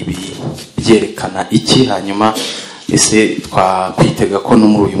mubona ibi byerekana iki? Hanyuma ese twakwitega ko no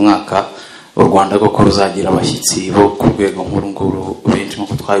muri uyu mwaka u Rwanda koko ruzagira abashyitsi bo ku rwego nkuru benshi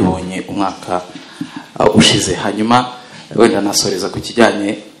nk'uko twabibonye umwaka ushize? Hanyuma wenda nasoreza ku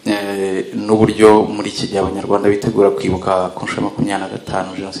kijyanye n'uburyo muri iki gihe abanyarwanda bitegura kwibuka ku nshuro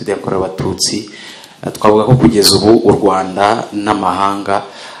 25 jenoside yakorewe abatutsi. Twavuga ko kugeza ubu u Rwanda n'amahanga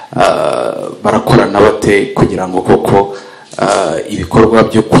barakorana bate kugira ngo koko ibikorwa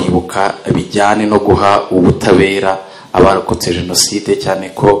byo kwibuka bijyane no guha ubutabera abarokotse jenoside, cyane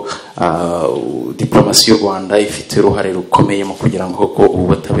ko diplomasi y'u Rwanda ifite uruhare rukomeye mu kugira ngo koko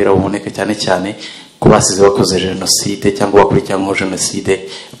ubutabera buboneke cyane cyane ku basize bakoze jenoside cyangwa bakurikiranyweho jenoside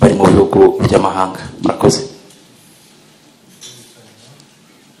bari mu bihugu by'amahanga. Murakoze.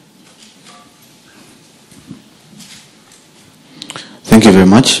 Thank you very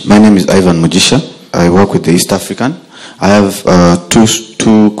much. My name is Ivan Mujisha. I work with the East African. I have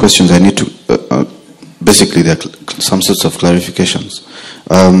two questions I need to, basically they're some sorts of clarifications.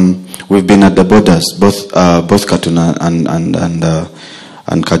 we've been at the borders, both Katuna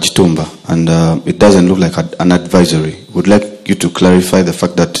and Kajitumba, and it doesn't look like an advisory. Would like you to clarify the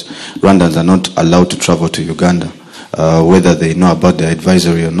fact that Rwandans are not allowed to travel to Uganda, whether they know about the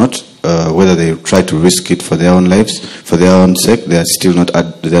advisory or not, whether they try to risk it for their own lives, for their own sake. They are still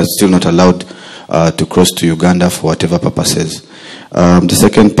not allowed to cross to Uganda for whatever purposes. The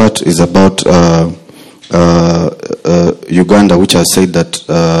second part is about Uganda, which has said that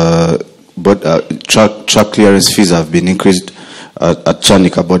truck clearance fees have been increased at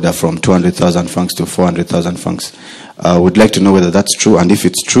Chanika border from 200,000 francs to 400,000 francs. Would like to know whether that's true, and if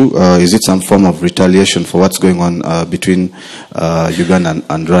it's true, is it some form of retaliation for what's going on between Uganda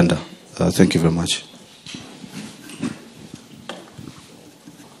and Rwanda? Thank you very much.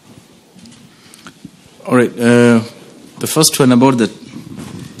 All right. The first one about that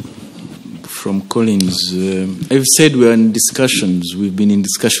from Collins. I've said we are in discussions. We've been in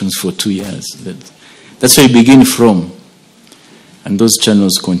discussions for 2 years. That's where we begin from. And those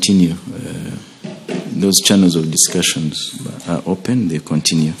channels continue. Those channels of discussions are open. They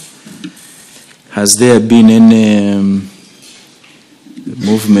continue. Has there been any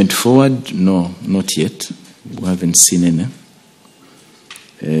movement forward? No, not yet. We haven't seen any.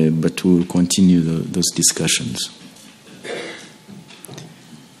 But we will continue those discussions.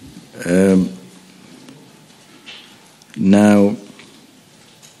 Now,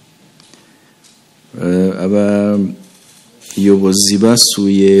 abayobozi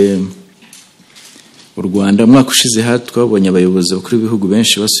basuye u Rwanda mwaka ushize twabonye abayobozi bakuru b'ibihugu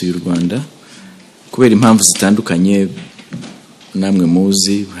benshi basuye u Rwanda kubera impamvu zitandukanye namwe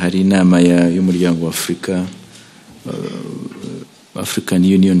muzi. Hari inama y'umuryango wa Africa, African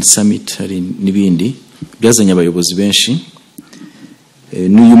Union Summit, hari n'ibindi byazanye abayobozi benshi.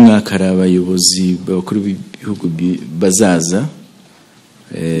 N'uyu mwaka hari abayobozi bakuru b'ibihugu bazaza.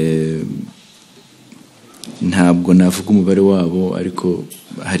 Ntabwo navuga umubare wabo, ariko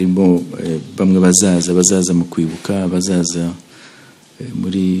harimo bamwe bazaza mu kwibuka, bazaza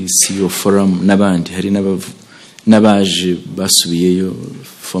muri CEO Forum n'abandi. Hari n'abaje basubiyeyo,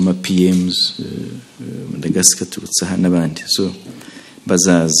 former PMs, Madagascar, Turutsaha n'abandi. So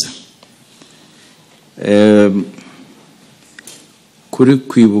bazaza. Kuri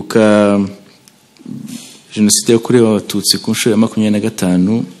kwibuka jenoside yakorewe abatutsi ku nshuro ya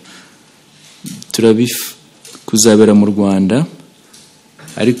 25 kuzabera mu Rwanda,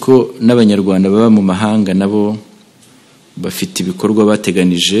 ariko n'abanyarwanda baba mu mahanga nabo bafite ibikorwa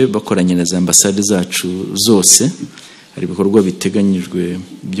bateganije bakoranye na za ambasade zacu zose. Hari ibikorwa biteganyijwe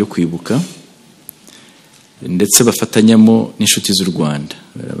byo kwibuka, ndetse bafatanyamo n'inshuti z'u Rwanda.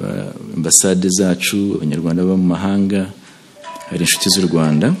 Ambasade zacu, abanyarwanda baba mu mahanga, hari inshuti z'u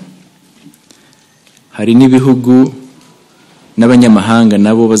Rwanda, hari n'ibihugu n'abanyamahanga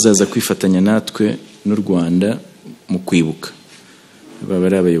nabo bazaza kwifatanya natwe n'u Rwanda mu kwibuka. Baba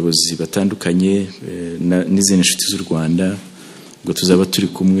ari abayobozi batandukanye n'izindi inshuti z'u Rwanda, ngo tuzaba turi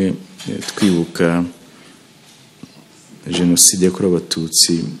kumwe twibuka jenoside yakorewe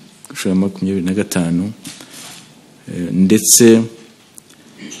abatutsi ku nshuro ya 25, ndetse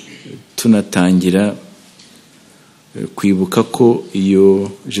tunatangira kwibuka ko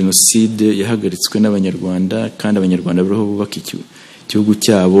iyo jenoside yahagaritswe n'abanyarwanda, kandi abanyarwanda bariho bubaka igihugu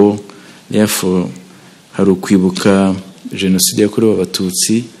cyabo. Therefore hari ukwibuka jenoside yakorewe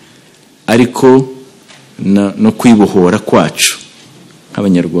abatutsi, ariko no kwibohora kwacu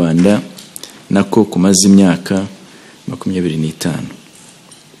nk'abanyarwanda nako kumaze imyaka 25.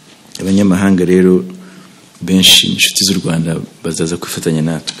 Abanyamahanga rero benshi inshuti z'u Rwanda bazaza kwifatanya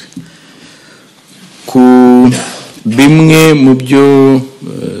natwe. Ku bimwe mu byo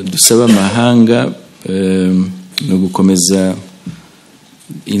dusaba amahanga no gukomeza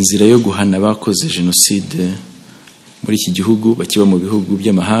inzira yo guhana abakoze jenoside muri iki gihugu bakiba mu bihugu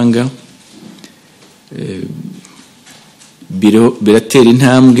by'amahanga. Biratera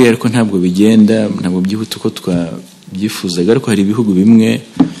intambwe, ariko ntabwo bigenda, ntabwo byihuta uko twabyifuzaga. Ariko hari ibihugu bimwe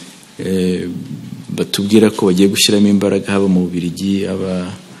batubwira ko bagiye gushyiramo imbaraga, haba mu Bubiligi,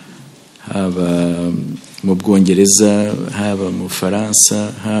 haba mu Bwongereza, haba mu Faransa,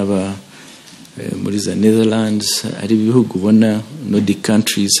 haba muri za Netherlands. Hari ibihugu ubona, Nordic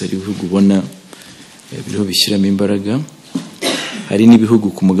countries, hari ibihugu ubona biriho bishyiramo imbaraga. Hari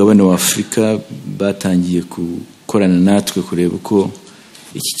n'ibihugu ku mugabane wa Afurika batangiye gukorana natwe kureba uko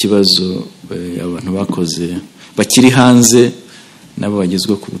iki kibazo abantu bakoze bakiri hanze nabo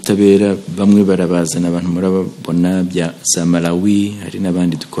bagezwa ku butabera. Bamwe barabazana, abantu murababona bya za Malawi, hari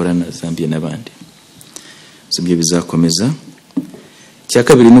n'abandi dukorana, Zambia n'abandi. So byo bizakomeza. Cya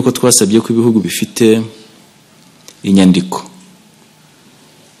kabiri nuko twasabye ko ibihugu bifite inyandiko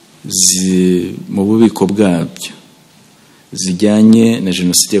mu bubiko bwabyo zijyanye na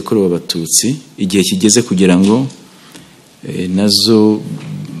jenoside yakorewe abatutsi, igihe kigeze kugira ngo nazo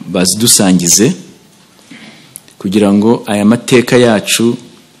bazidusangize kugira ngo aya mateka yacu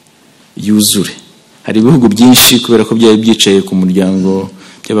yuzure. Hari ibihugu byinshi kubera ko byari byicaye ku muryango,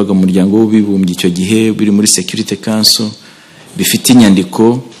 byabaga mu muryango w'ubibumbye icyo gihe, biri muri Security Council, bifite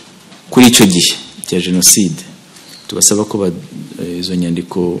inyandiko kuri icyo gihe cya jenoside. Tubasaba ko izo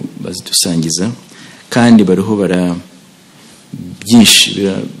nyandiko bazidusangiza, kandi bariho byinshi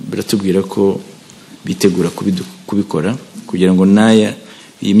biratubwira ko bitegura kubikora kugira ngo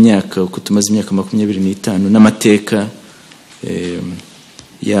iyi myaka, uko tumaze imyaka 25 n'amateka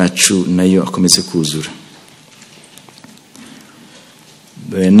yacu nayo akomeze kuzura.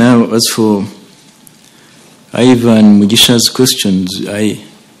 Now, as for Ivan Mugisha's questions, I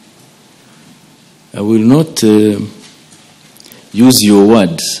will not use your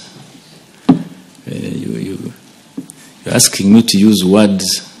words. You're asking me to use words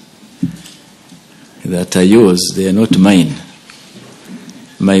that are yours, they are not mine.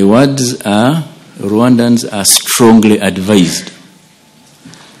 My words are, Rwandans are strongly advised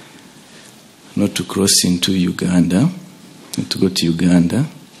not to cross into Uganda, not to go to Uganda.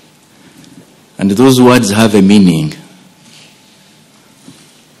 And those words have a meaning.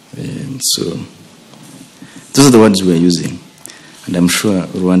 So, those are the words we are using. And I'm sure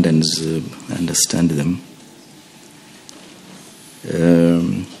Rwandans understand them.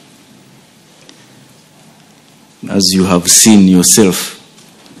 As you have seen yourself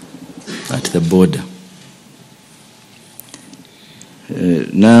at the border.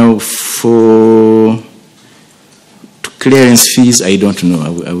 Now, for clearance fees, I don't know.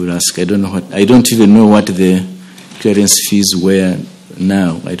 I will ask. I don't know what. I don't even know what the clearance fees were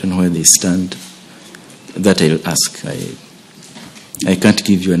now. I don't know where they stand. That I'll ask. I can't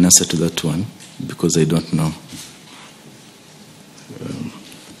give you an answer to that one because I don't know.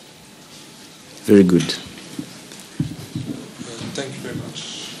 Very good. Thank you very much.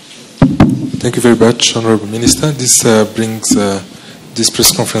 Thank you very much, Honorable Minister. This brings this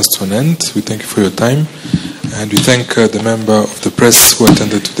press conference to an end. We thank you for your time, and we thank the member of the press who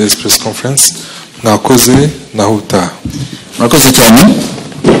attended today's press conference. Nakoze Nahuta. Nakoze cyane.